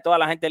despidas de toda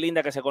la gente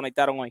linda que se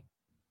conectaron hoy.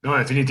 No,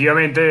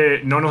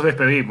 definitivamente no nos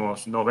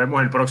despedimos. Nos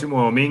vemos el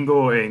próximo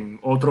domingo en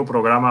otro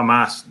programa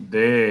más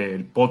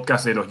del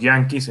podcast de los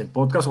Yankees, el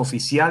podcast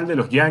oficial de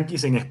los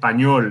Yankees en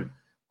español,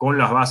 con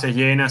las bases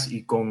llenas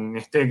y con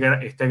este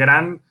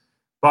gran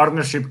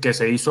partnership que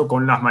se hizo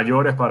con las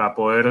mayores para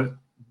poder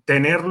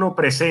tenerlo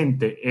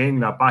presente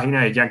en la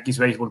página de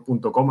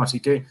yankeesbaseball.com.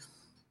 Así que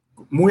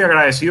muy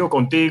agradecido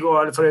contigo,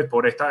 Alfred,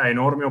 por esta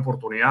enorme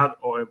oportunidad.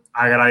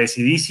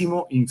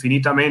 Agradecidísimo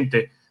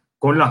infinitamente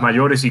con las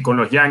mayores y con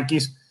los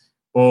Yankees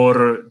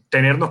por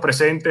tenernos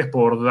presentes,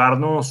 por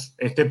darnos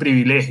este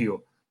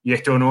privilegio y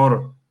este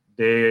honor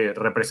de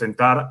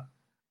representar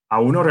a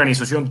una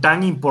organización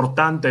tan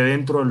importante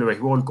dentro del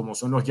béisbol como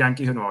son los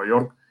Yankees de Nueva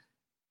York,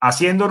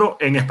 haciéndolo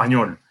en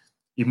español.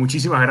 Y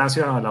muchísimas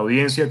gracias a la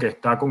audiencia que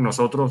está con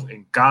nosotros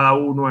en cada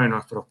uno de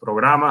nuestros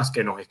programas,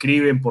 que nos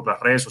escriben por las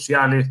redes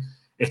sociales,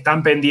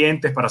 están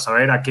pendientes para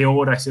saber a qué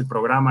hora es el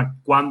programa,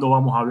 cuándo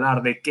vamos a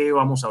hablar, de qué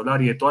vamos a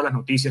hablar y de todas las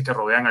noticias que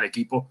rodean al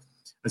equipo.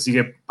 Así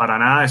que para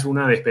nada es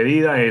una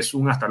despedida, es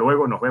un hasta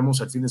luego, nos vemos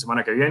el fin de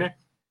semana que viene.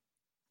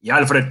 Y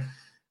Alfred,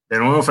 de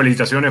nuevo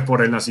felicitaciones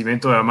por el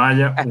nacimiento de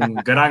Amaya, un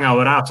gran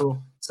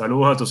abrazo,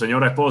 saludos a tu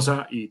señora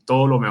esposa y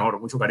todo lo mejor,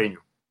 mucho cariño.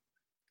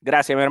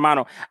 Gracias, mi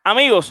hermano.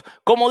 Amigos,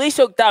 como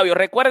dice Octavio,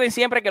 recuerden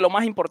siempre que lo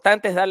más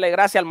importante es darle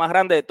gracias al más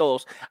grande de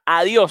todos,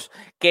 a Dios,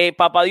 que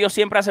Papá Dios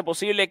siempre hace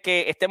posible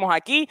que estemos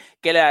aquí,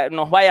 que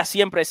nos vaya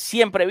siempre,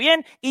 siempre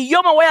bien. Y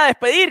yo me voy a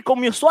despedir con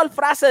mi usual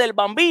frase del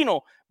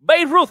bambino,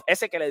 Babe Ruth,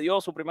 ese que le dio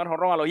su primer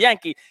jonrón a los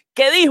Yankees,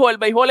 que dijo: el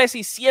béisbol es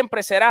y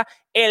siempre será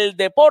el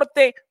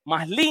deporte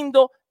más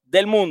lindo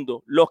del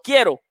mundo. Los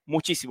quiero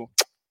muchísimo.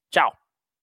 Chao.